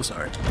 Aggro. I'm so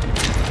sorry.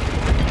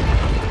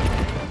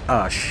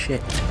 Oh,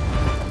 shit.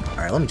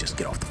 Alright, let me just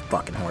get off the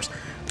fucking horse.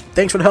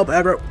 Thanks for the help,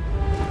 Aggro.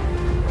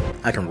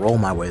 I can roll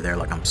my way there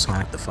like I'm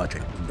Sonic the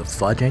Fudging. The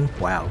Fudging?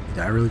 Wow.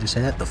 Did I really just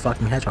say that? The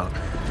fucking hedgehog.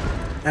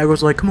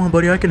 Aggro's like, come on,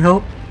 buddy, I can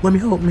help. Let me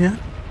help, man.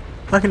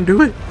 I can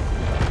do it.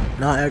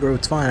 Nah, Aggro,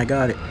 it's fine. I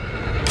got it.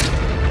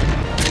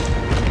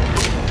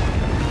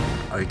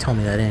 Oh, you telling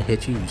me that I didn't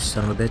hit you, you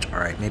son of a bitch?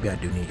 Alright, maybe I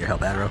do need your help,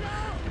 Aggro.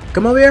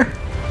 Come over here.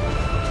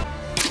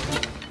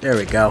 There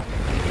we go.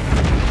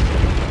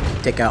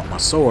 Take out my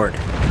sword.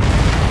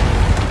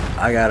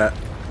 I gotta...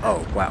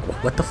 Oh, wow.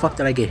 What the fuck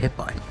did I get hit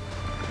by?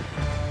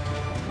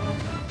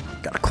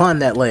 Gotta climb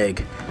that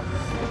leg.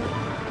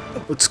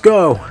 Let's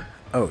go.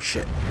 Oh,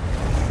 shit.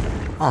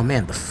 Oh,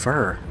 man, the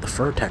fur. The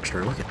fur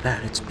texture. Look at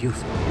that. It's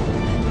beautiful.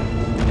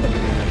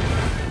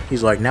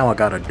 He's like, now I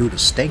gotta do the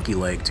stanky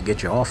leg to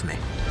get you off me.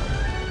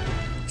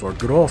 So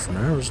get off,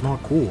 man. It's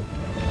not cool.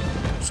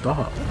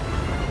 Stop.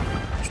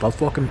 Stop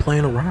fucking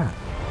playing around.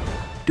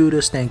 Do the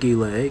stanky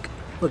leg.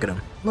 Look at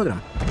him. Look at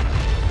him.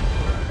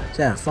 He's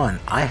having fun.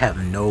 I have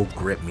no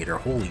grip meter.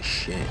 Holy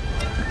shit.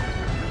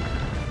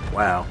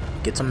 Wow.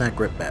 Get some of that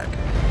grip back.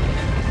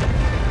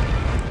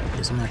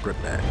 Get some of that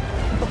grip back.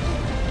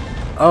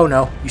 Oh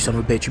no. You son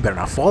of a bitch. You better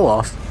not fall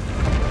off.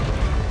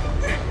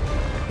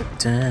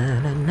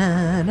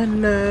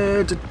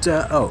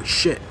 Oh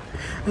shit.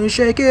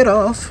 Shake it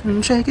off,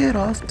 shake it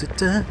off.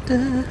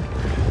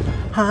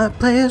 Heart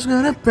player's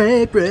gonna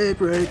break, break,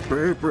 break,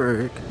 break,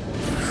 break.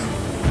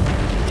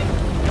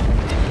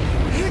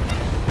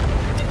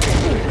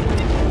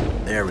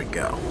 There we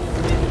go.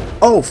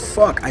 Oh,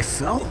 fuck. I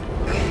fell?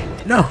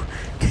 No.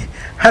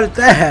 How did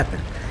that happen?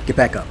 Get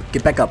back up.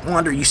 Get back up.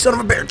 Wander, you son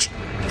of a bitch.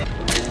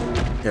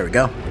 There we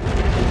go.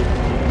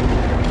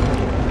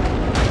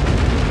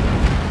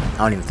 I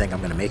don't even think I'm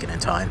going to make it in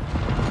time.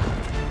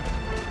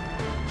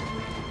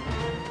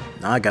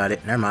 No, I got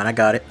it. Never mind. I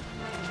got it.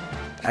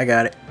 I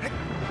got it.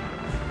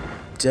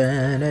 Is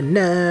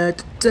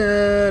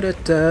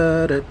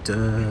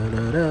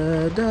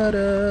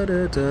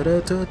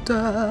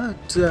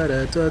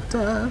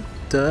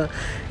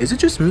it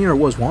just me, or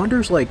was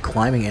Wander's like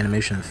climbing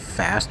animation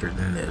faster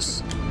than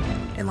this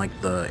in like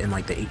the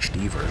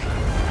HD version?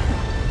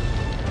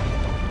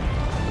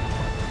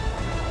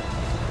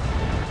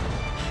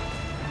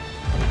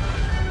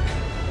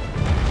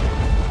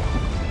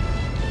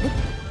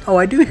 Oh,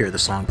 I do hear the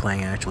song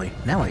playing actually.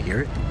 Now I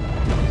hear it.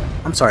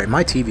 I'm sorry,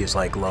 my TV is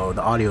like low.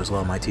 The audio is low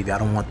on my TV. I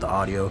don't want the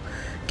audio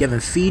giving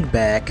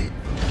feedback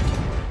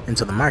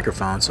into the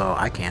microphone, so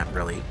I can't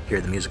really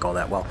hear the music all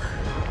that well.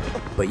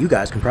 But you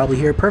guys can probably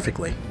hear it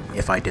perfectly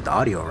if I did the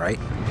audio right.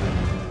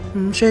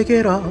 Shake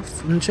it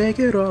off, shake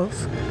it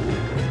off.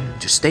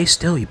 Just stay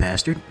still, you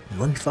bastard, and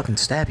let me fucking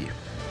stab you.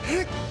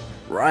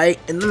 Right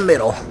in the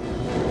middle.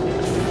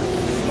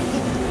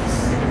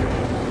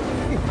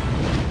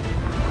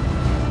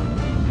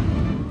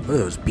 Look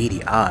at those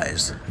beady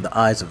eyes. The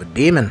eyes of a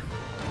demon.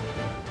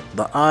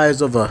 The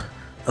eyes of a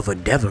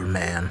devil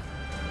man.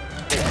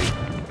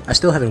 I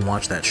still haven't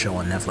watched that show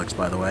on Netflix,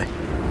 by the way.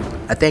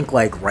 I think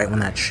like right when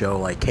that show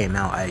like came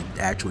out, I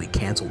actually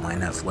canceled my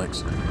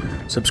Netflix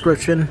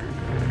subscription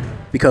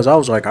because I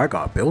was like, I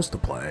got bills to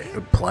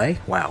pay.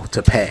 Wow,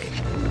 to pay.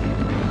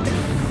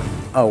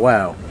 Oh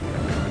wow.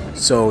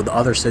 So the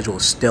other sigil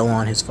is still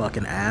on his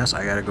fucking ass.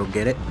 I gotta go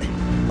get it.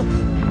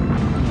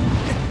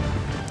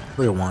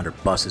 Little Wander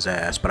bust his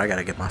ass, but I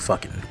gotta get my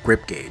fucking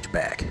grip gauge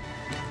back.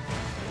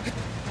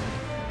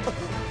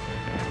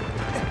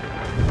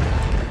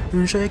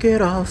 Shake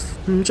it off,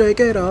 shake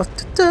it off,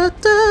 da,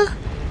 da, da.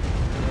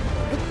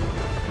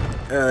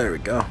 There we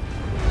go.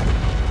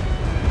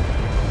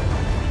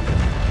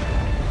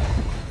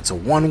 It's a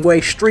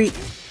one-way street.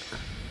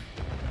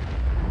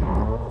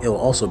 It'll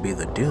also be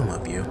the doom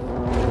of you.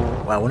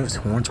 Wow, one of his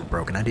horns were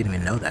broken. I didn't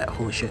even know that.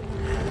 Holy shit.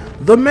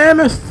 The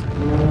mammoth!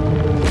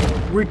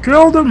 We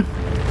killed him!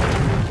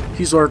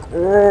 He's like,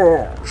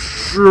 oh,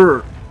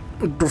 shit.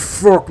 What the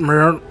fuck,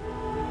 man?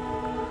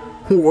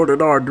 What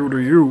did I do to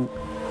you?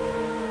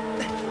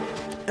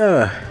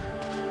 Yeah.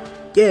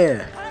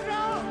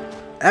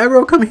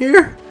 Aggro, come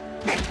here.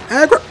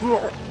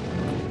 Aggro.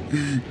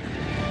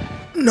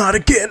 Not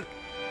again.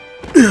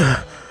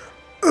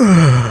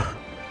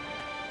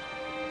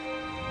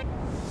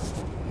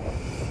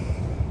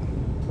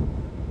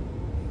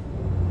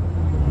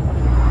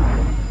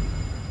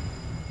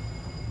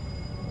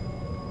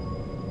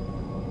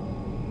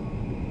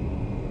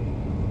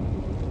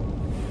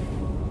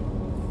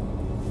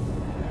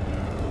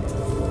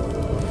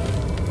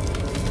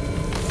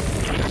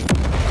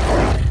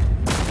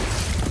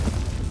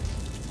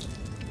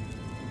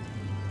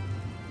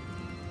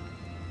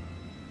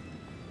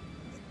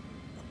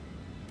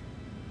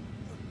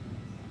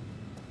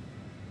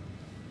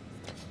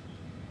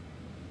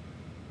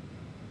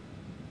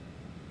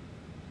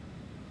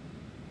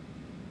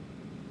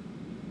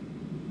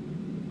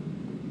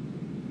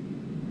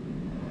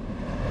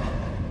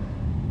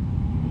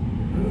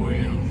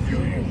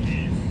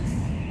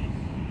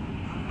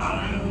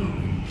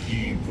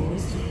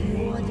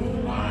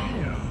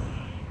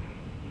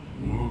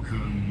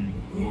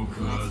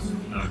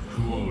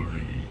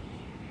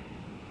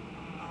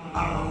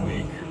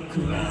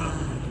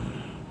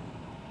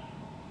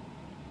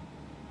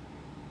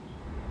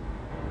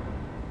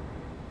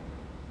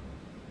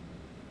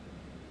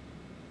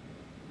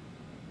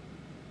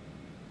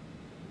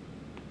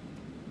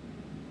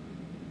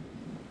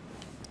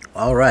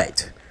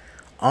 Alright,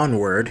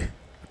 onward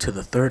to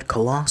the third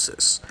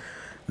Colossus.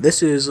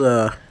 This is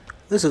a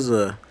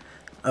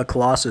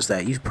Colossus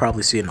that you've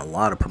probably seen a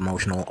lot of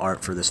promotional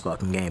art for this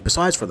fucking game,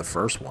 besides for the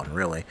first one,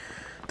 really.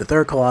 The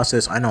third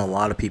Colossus, I know a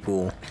lot of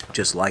people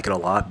just like it a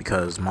lot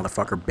because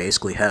motherfucker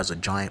basically has a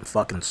giant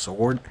fucking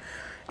sword,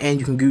 and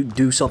you can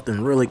do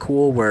something really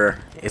cool where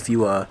if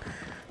you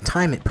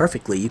time it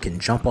perfectly, you can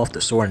jump off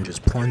the sword and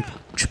just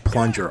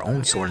plunge your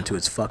own sword into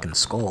its fucking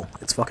skull.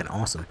 It's fucking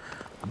awesome.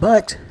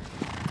 But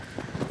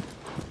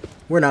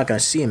we're not gonna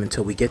see him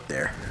until we get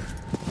there.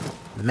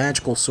 The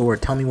magical sword,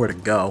 tell me where to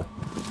go.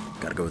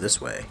 Gotta go this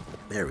way.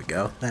 There we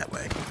go, that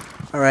way.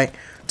 Alright,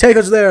 take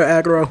us there,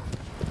 Aggro.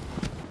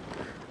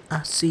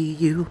 I see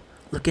you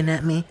looking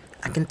at me.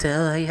 I can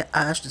tell how your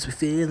eyes just be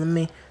feeling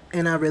me.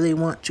 And I really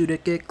want you to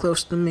get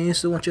close to me.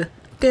 So won't you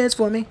dance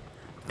for me?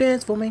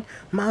 Dance for me.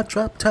 My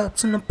drop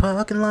top's in the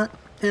parking lot.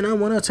 And I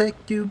wanna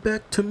take you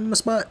back to my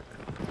spot.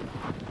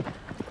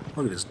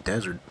 Look at this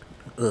desert.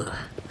 Ugh.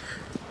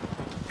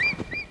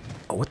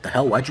 Oh, what the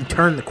hell? Why'd you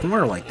turn the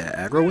corner like that,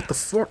 Aggro? What the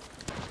fuck?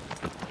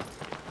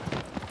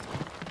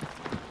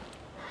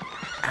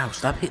 Ow,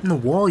 stop hitting the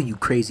wall, you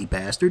crazy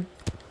bastard.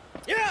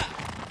 Yeah.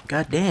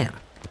 God damn.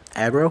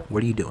 Aggro,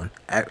 what are you doing?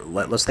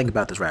 Let's think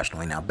about this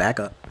rationally. Now, back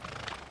up.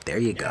 There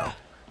you go.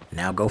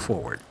 Now go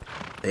forward.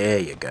 There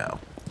you go.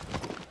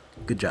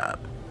 Good job.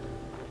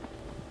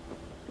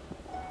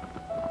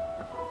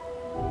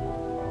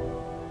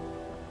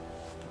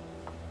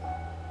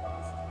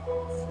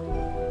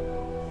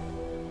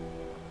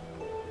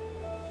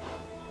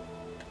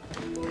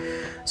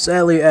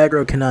 Sadly,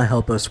 Aggro cannot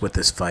help us with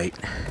this fight,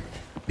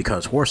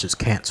 because horses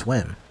can't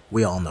swim.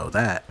 We all know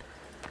that.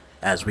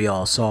 As we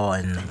all saw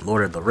in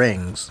Lord of the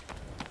Rings,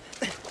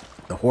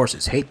 the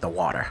horses hate the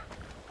water.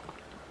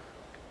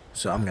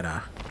 So I'm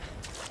gonna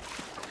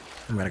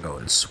go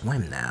and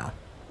swim now.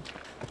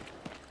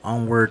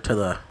 Onward to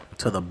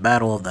the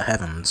battle of the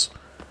heavens.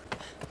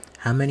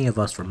 How many of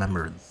us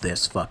remember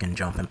this fucking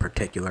jump in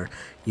particular?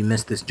 You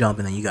missed this jump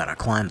and then you gotta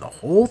climb the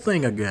whole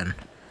thing again.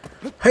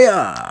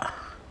 Hiya!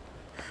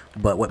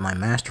 But with my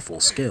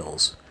masterful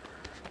skills,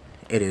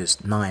 it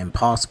is nigh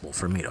impossible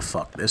for me to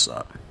fuck this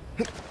up.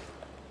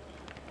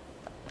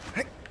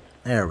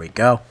 There we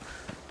go.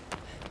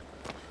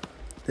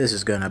 This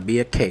is gonna be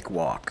a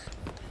cakewalk.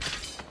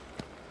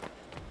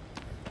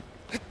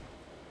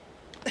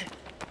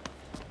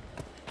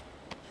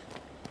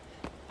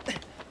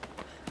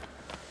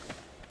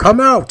 Come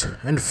out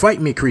and fight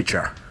me,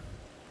 creature.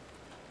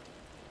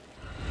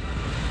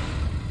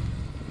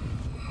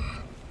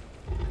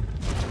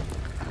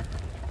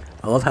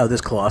 I love how this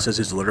Colossus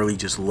is literally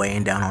just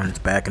laying down on its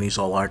back and he's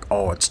all like,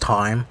 oh, it's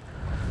time.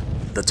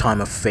 The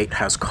time of fate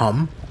has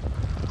come.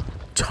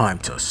 Time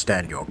to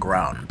stand your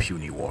ground,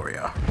 puny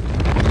warrior.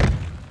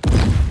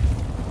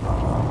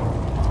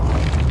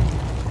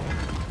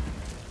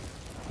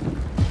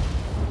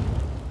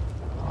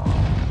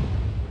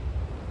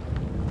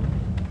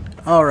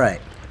 Alright,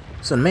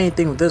 so the main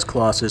thing with this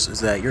Colossus is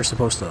that you're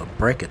supposed to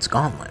break its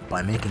gauntlet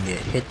by making it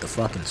hit the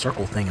fucking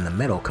circle thing in the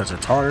middle because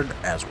it's hard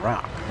as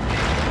rock.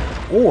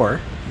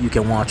 Or, you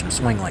can watch him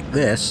swing like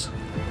this,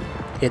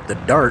 hit the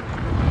dirt,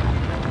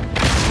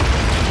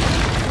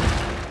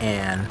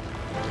 and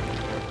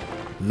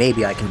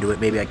maybe I can do it,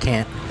 maybe I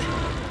can't.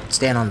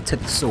 Stand on the tip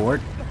of the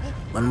sword,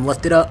 let him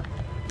lift it up.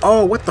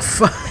 Oh, what the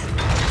fuck?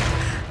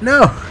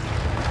 No!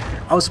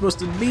 I was supposed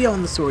to be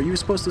on the sword, you were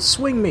supposed to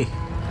swing me.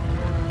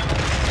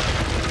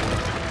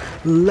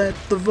 Let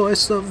the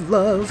voice of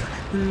love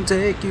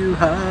take you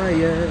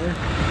higher.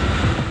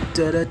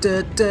 Da da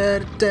da da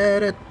da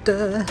da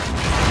da.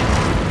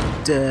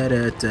 Da,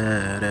 da,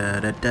 da, da,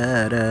 da,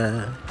 da,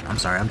 da. I'm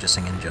sorry, I'm just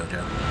singing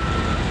JoJo.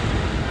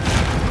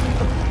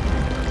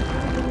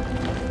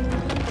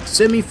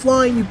 Send me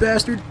flying, you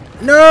bastard!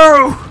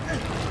 No!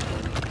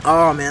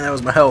 Oh man, that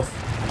was my health.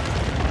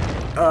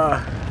 Uh-oh.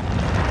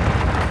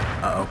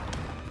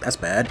 That's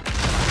bad.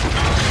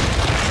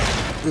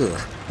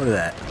 Ugh, look at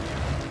that.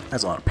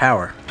 That's a lot of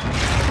power.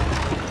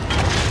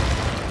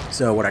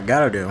 So what I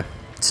gotta do,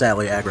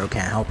 sadly Aggro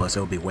can't help us,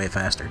 it'll be way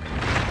faster.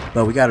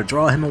 But we gotta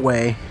draw him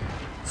away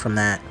from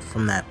that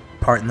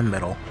part in the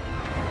middle,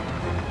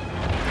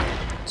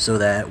 so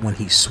that when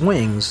he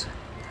swings,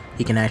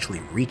 he can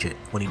actually reach it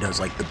when he does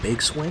like the big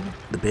swing,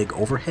 the big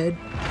overhead.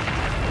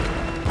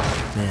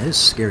 Man, this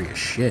is scary as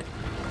shit.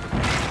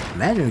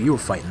 Imagine if you were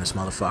fighting this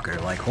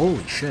motherfucker, like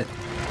holy shit,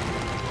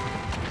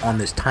 on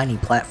this tiny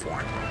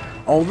platform.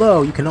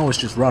 Although you can always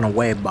just run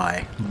away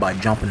by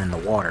jumping in the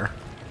water,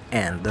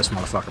 and this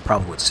motherfucker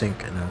probably would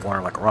sink in the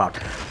water like a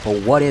rock.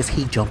 But what if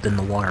he jumped in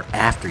the water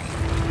after you?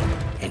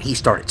 And he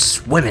started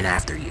swimming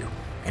after you.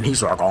 And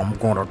he's like, oh, I'm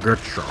gonna get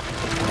you.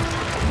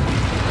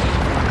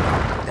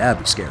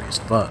 That'd be scary as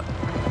fuck.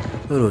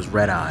 Look at those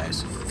red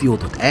eyes,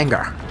 fueled with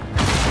anger.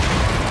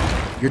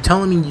 You're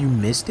telling me you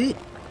missed it?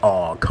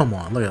 Oh, come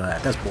on, look at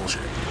that. That's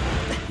bullshit.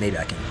 Maybe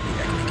I can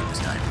make it this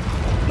time.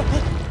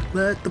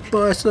 Let the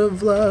voice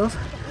of love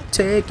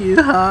take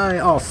you high.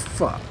 Oh,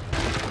 fuck.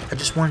 I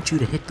just want you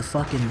to hit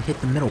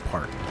the middle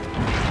part.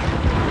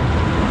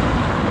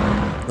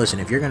 Listen,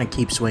 if you're gonna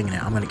keep swinging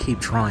it, I'm gonna keep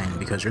trying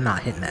because you're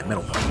not hitting that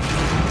middle part.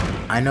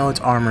 I know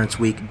it's armor, it's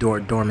weak,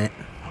 dormant.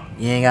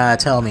 You ain't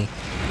gotta tell me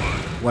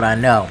what I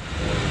know.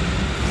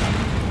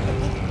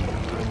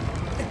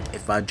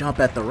 If I jump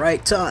at the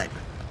right time.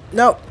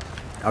 Nope.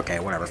 Okay,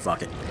 whatever,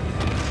 fuck it.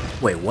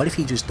 Wait, what if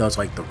he just does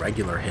like the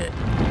regular hit?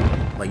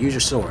 Like use your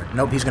sword.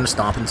 Nope, he's gonna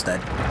stomp instead.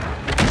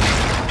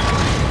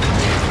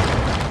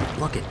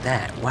 Look at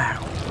that,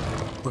 wow.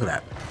 Look at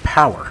that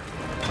power.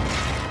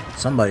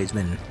 Somebody's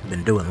been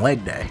doing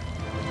leg day.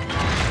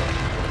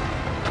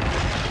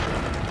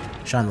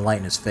 Shine the light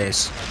in his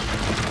face.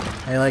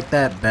 How you like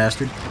that,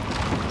 bastard?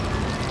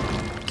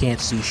 Can't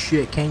see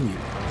shit, can you?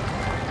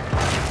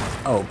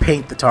 Oh,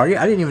 paint the target?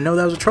 I didn't even know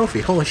that was a trophy.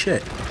 Holy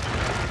shit.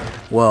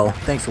 Well,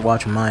 thanks for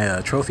watching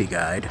my trophy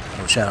guide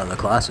of Shadow of the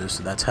Colossus.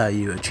 That's how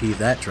you achieve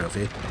that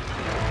trophy.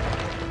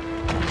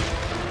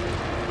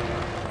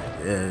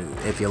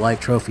 If you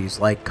like trophies,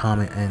 like,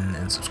 comment,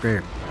 and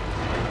subscribe.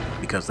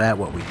 Because that's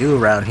what we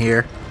do around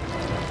here.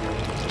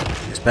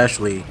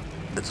 Especially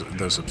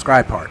the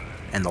subscribe part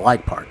and the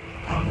like part.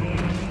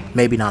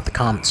 Maybe not the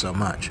comments so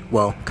much.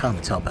 Well,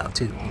 comments help out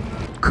too.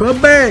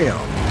 Kabam!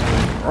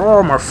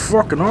 Oh, my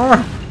fucking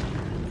arm!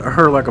 I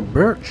hurt like a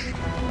bitch.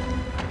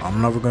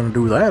 I'm never gonna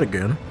do that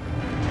again.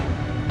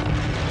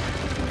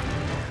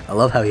 I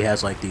love how he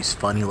has like these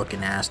funny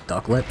looking ass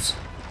duck lips.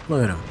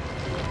 Look at him.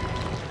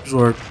 He's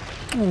like,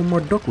 oh, my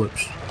duck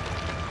lips.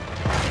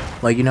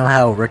 Like, you know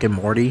how Rick and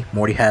Morty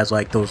has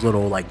like those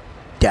little like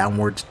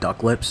downwards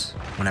duck lips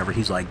whenever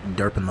he's like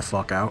derping the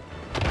fuck out.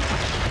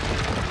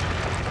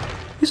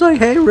 He's like,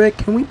 hey Rick,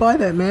 can we buy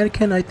that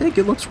mannequin? I think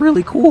it looks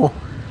really cool.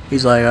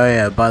 He's like, oh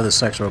yeah, buy the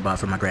sex robot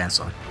for my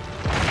grandson.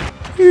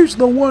 Here's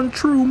the one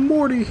true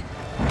Morty.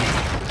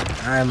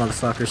 Alright,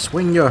 motherfucker,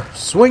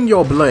 swing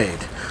your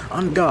blade.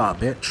 On guard,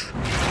 bitch.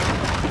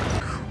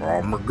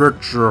 I'ma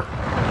get you.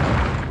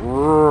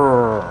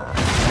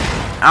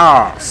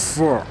 Ah,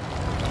 fuck.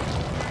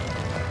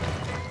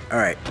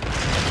 Alright.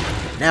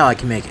 Now I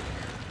can make it.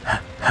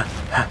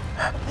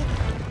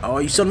 Oh,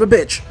 you son of a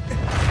bitch.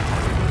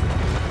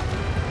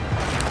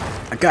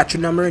 I got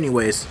your number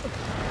anyways.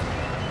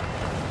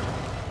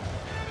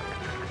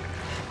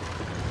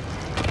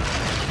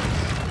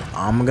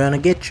 I'm gonna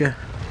get you.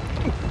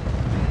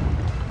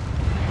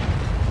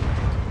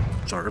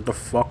 So get the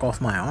fuck off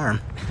my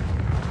arm.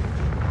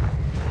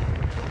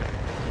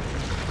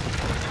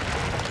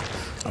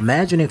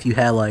 Imagine if you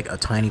had like a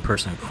tiny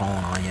person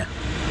crawling on you,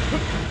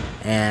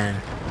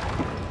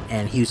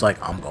 and he's like,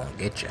 I'm gonna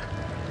get you.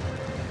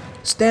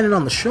 Standing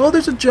on the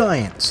shoulders of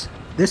giants.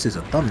 This is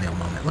a thumbnail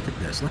moment. Look at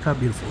this. Look how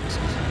beautiful this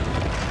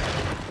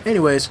is.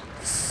 Anyways,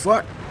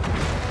 fuck.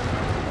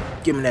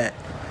 Give me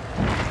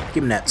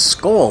that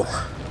skull.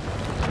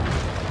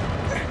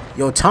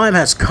 Your time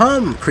has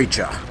come,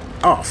 creature.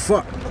 Oh,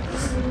 fuck.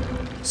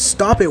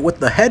 Stop it with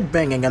the head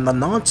banging and the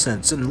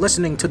nonsense and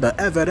listening to the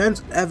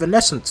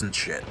evanescence and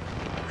shit.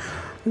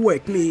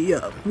 Wake me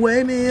up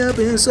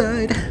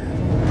inside.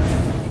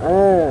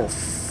 Oh,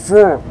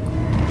 fuck.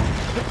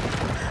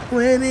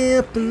 Wake me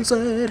up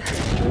inside.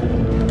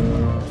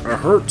 It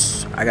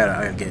hurts. I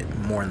gotta get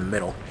more in the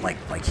middle,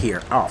 like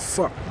here. Oh,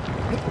 fuck.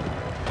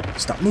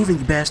 Stop moving,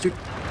 you bastard.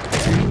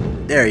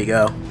 There you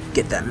go.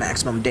 Get that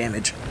maximum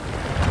damage.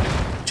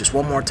 Just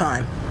one more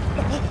time.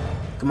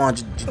 Come on,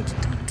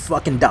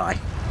 fucking die.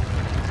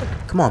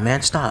 Come on,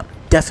 man, stop.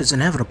 Death is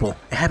inevitable.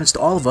 It happens to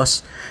all of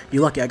us.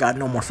 You're lucky I got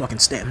no more fucking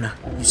stamina.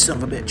 You son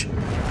of a bitch.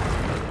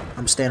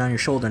 I'm staying on your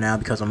shoulder now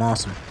because I'm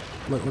awesome.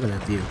 Look at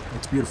that view.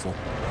 It's beautiful.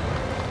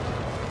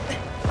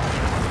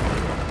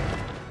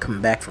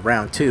 Coming back for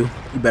round 2.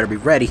 You better be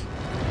ready.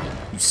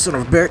 You son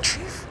of a bitch.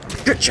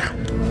 Getcha.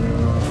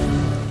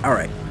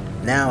 Alright.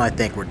 Now I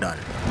think we're done.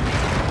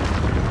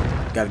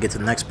 Gotta get to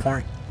the next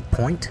point.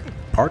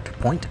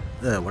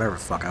 Whatever the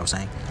fuck I was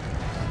saying.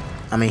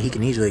 I mean, he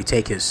can easily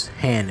take his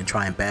hand and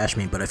try and bash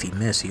me, but if he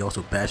misses, he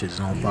also bashes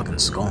his own fucking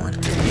skull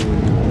in.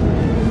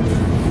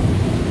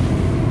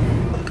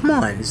 Come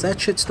on, is that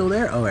shit still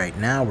there? Alright,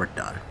 now we're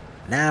done.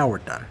 Now we're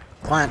done.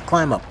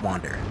 Climb up,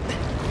 Wander.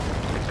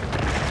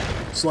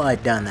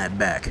 Slide down that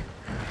back.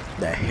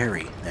 That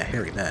hairy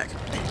back.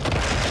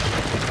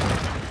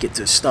 Get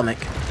to his stomach.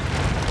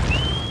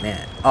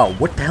 Man. Oh,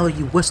 what the hell are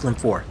you whistling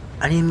for?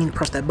 I didn't mean to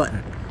press that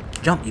button.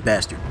 Jump, you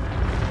bastard.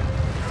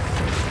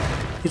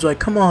 He's like,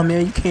 come on,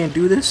 man, you can't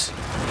do this.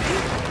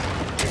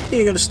 You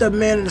ain't gonna stab a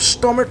man in the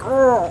stomach.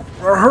 Oh,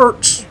 that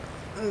hurts.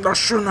 I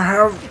shouldn't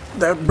have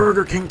that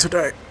Burger King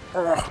today.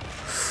 Oh,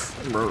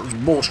 it's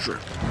bullshit.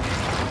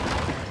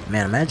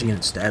 Man, imagine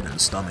getting stabbed in the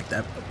stomach.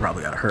 That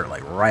probably gotta hurt,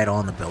 like, right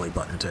on the belly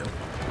button, too.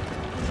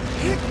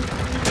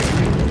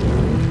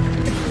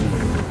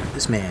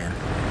 This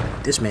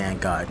man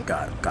got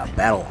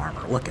battle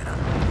armor. Look at him.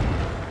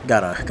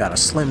 Got a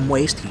slim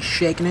waist. He's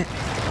shaking it.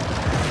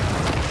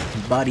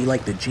 Body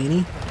like the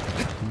genie.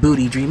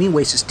 Booty dreamy.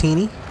 Waist is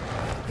teeny.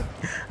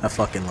 I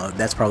fucking love.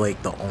 That's probably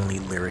like the only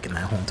lyric in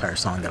that whole entire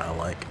song that I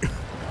like.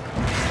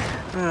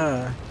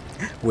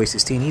 Waist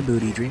is teeny.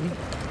 Booty dreamy.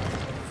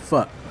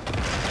 Fuck.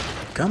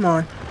 Come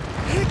on.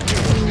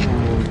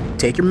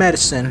 Take your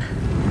medicine.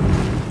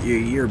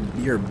 You're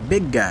a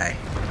big guy.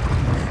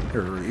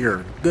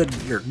 You're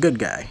a good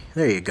guy.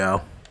 There you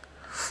go.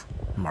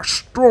 My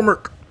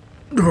stomach.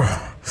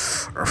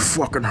 It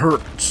fucking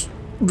hurts.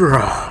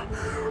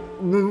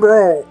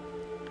 No.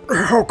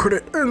 How could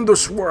it end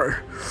this way?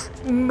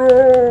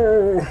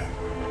 No.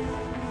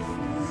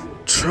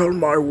 Tell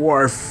my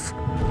wife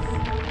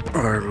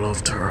I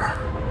loved her.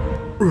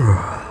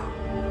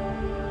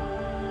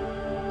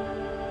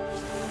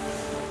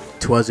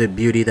 'Twas it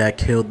beauty that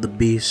killed the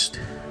beast.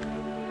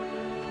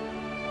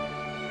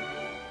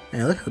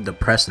 Man, look how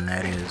depressing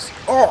that is.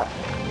 Oh!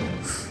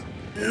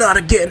 Not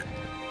again!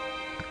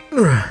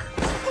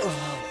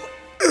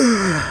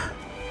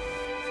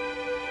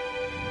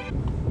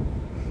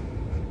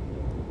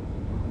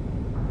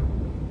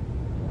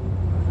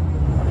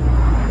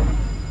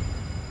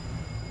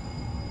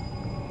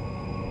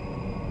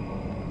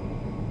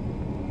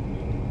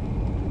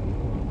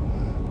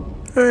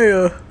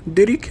 Hey,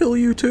 did he kill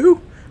you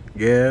too?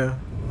 Yeah.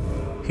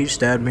 He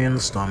stabbed me in the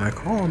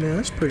stomach. Oh man,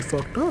 that's pretty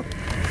fucked up.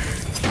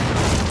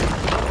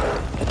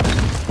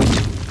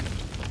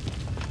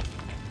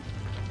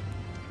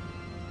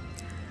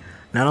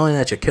 Not only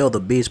that you killed the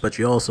beast, but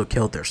you also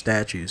killed their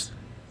statues.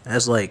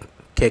 That's like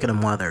kicking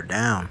them while they're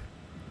down.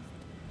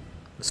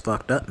 It's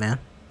fucked up, man.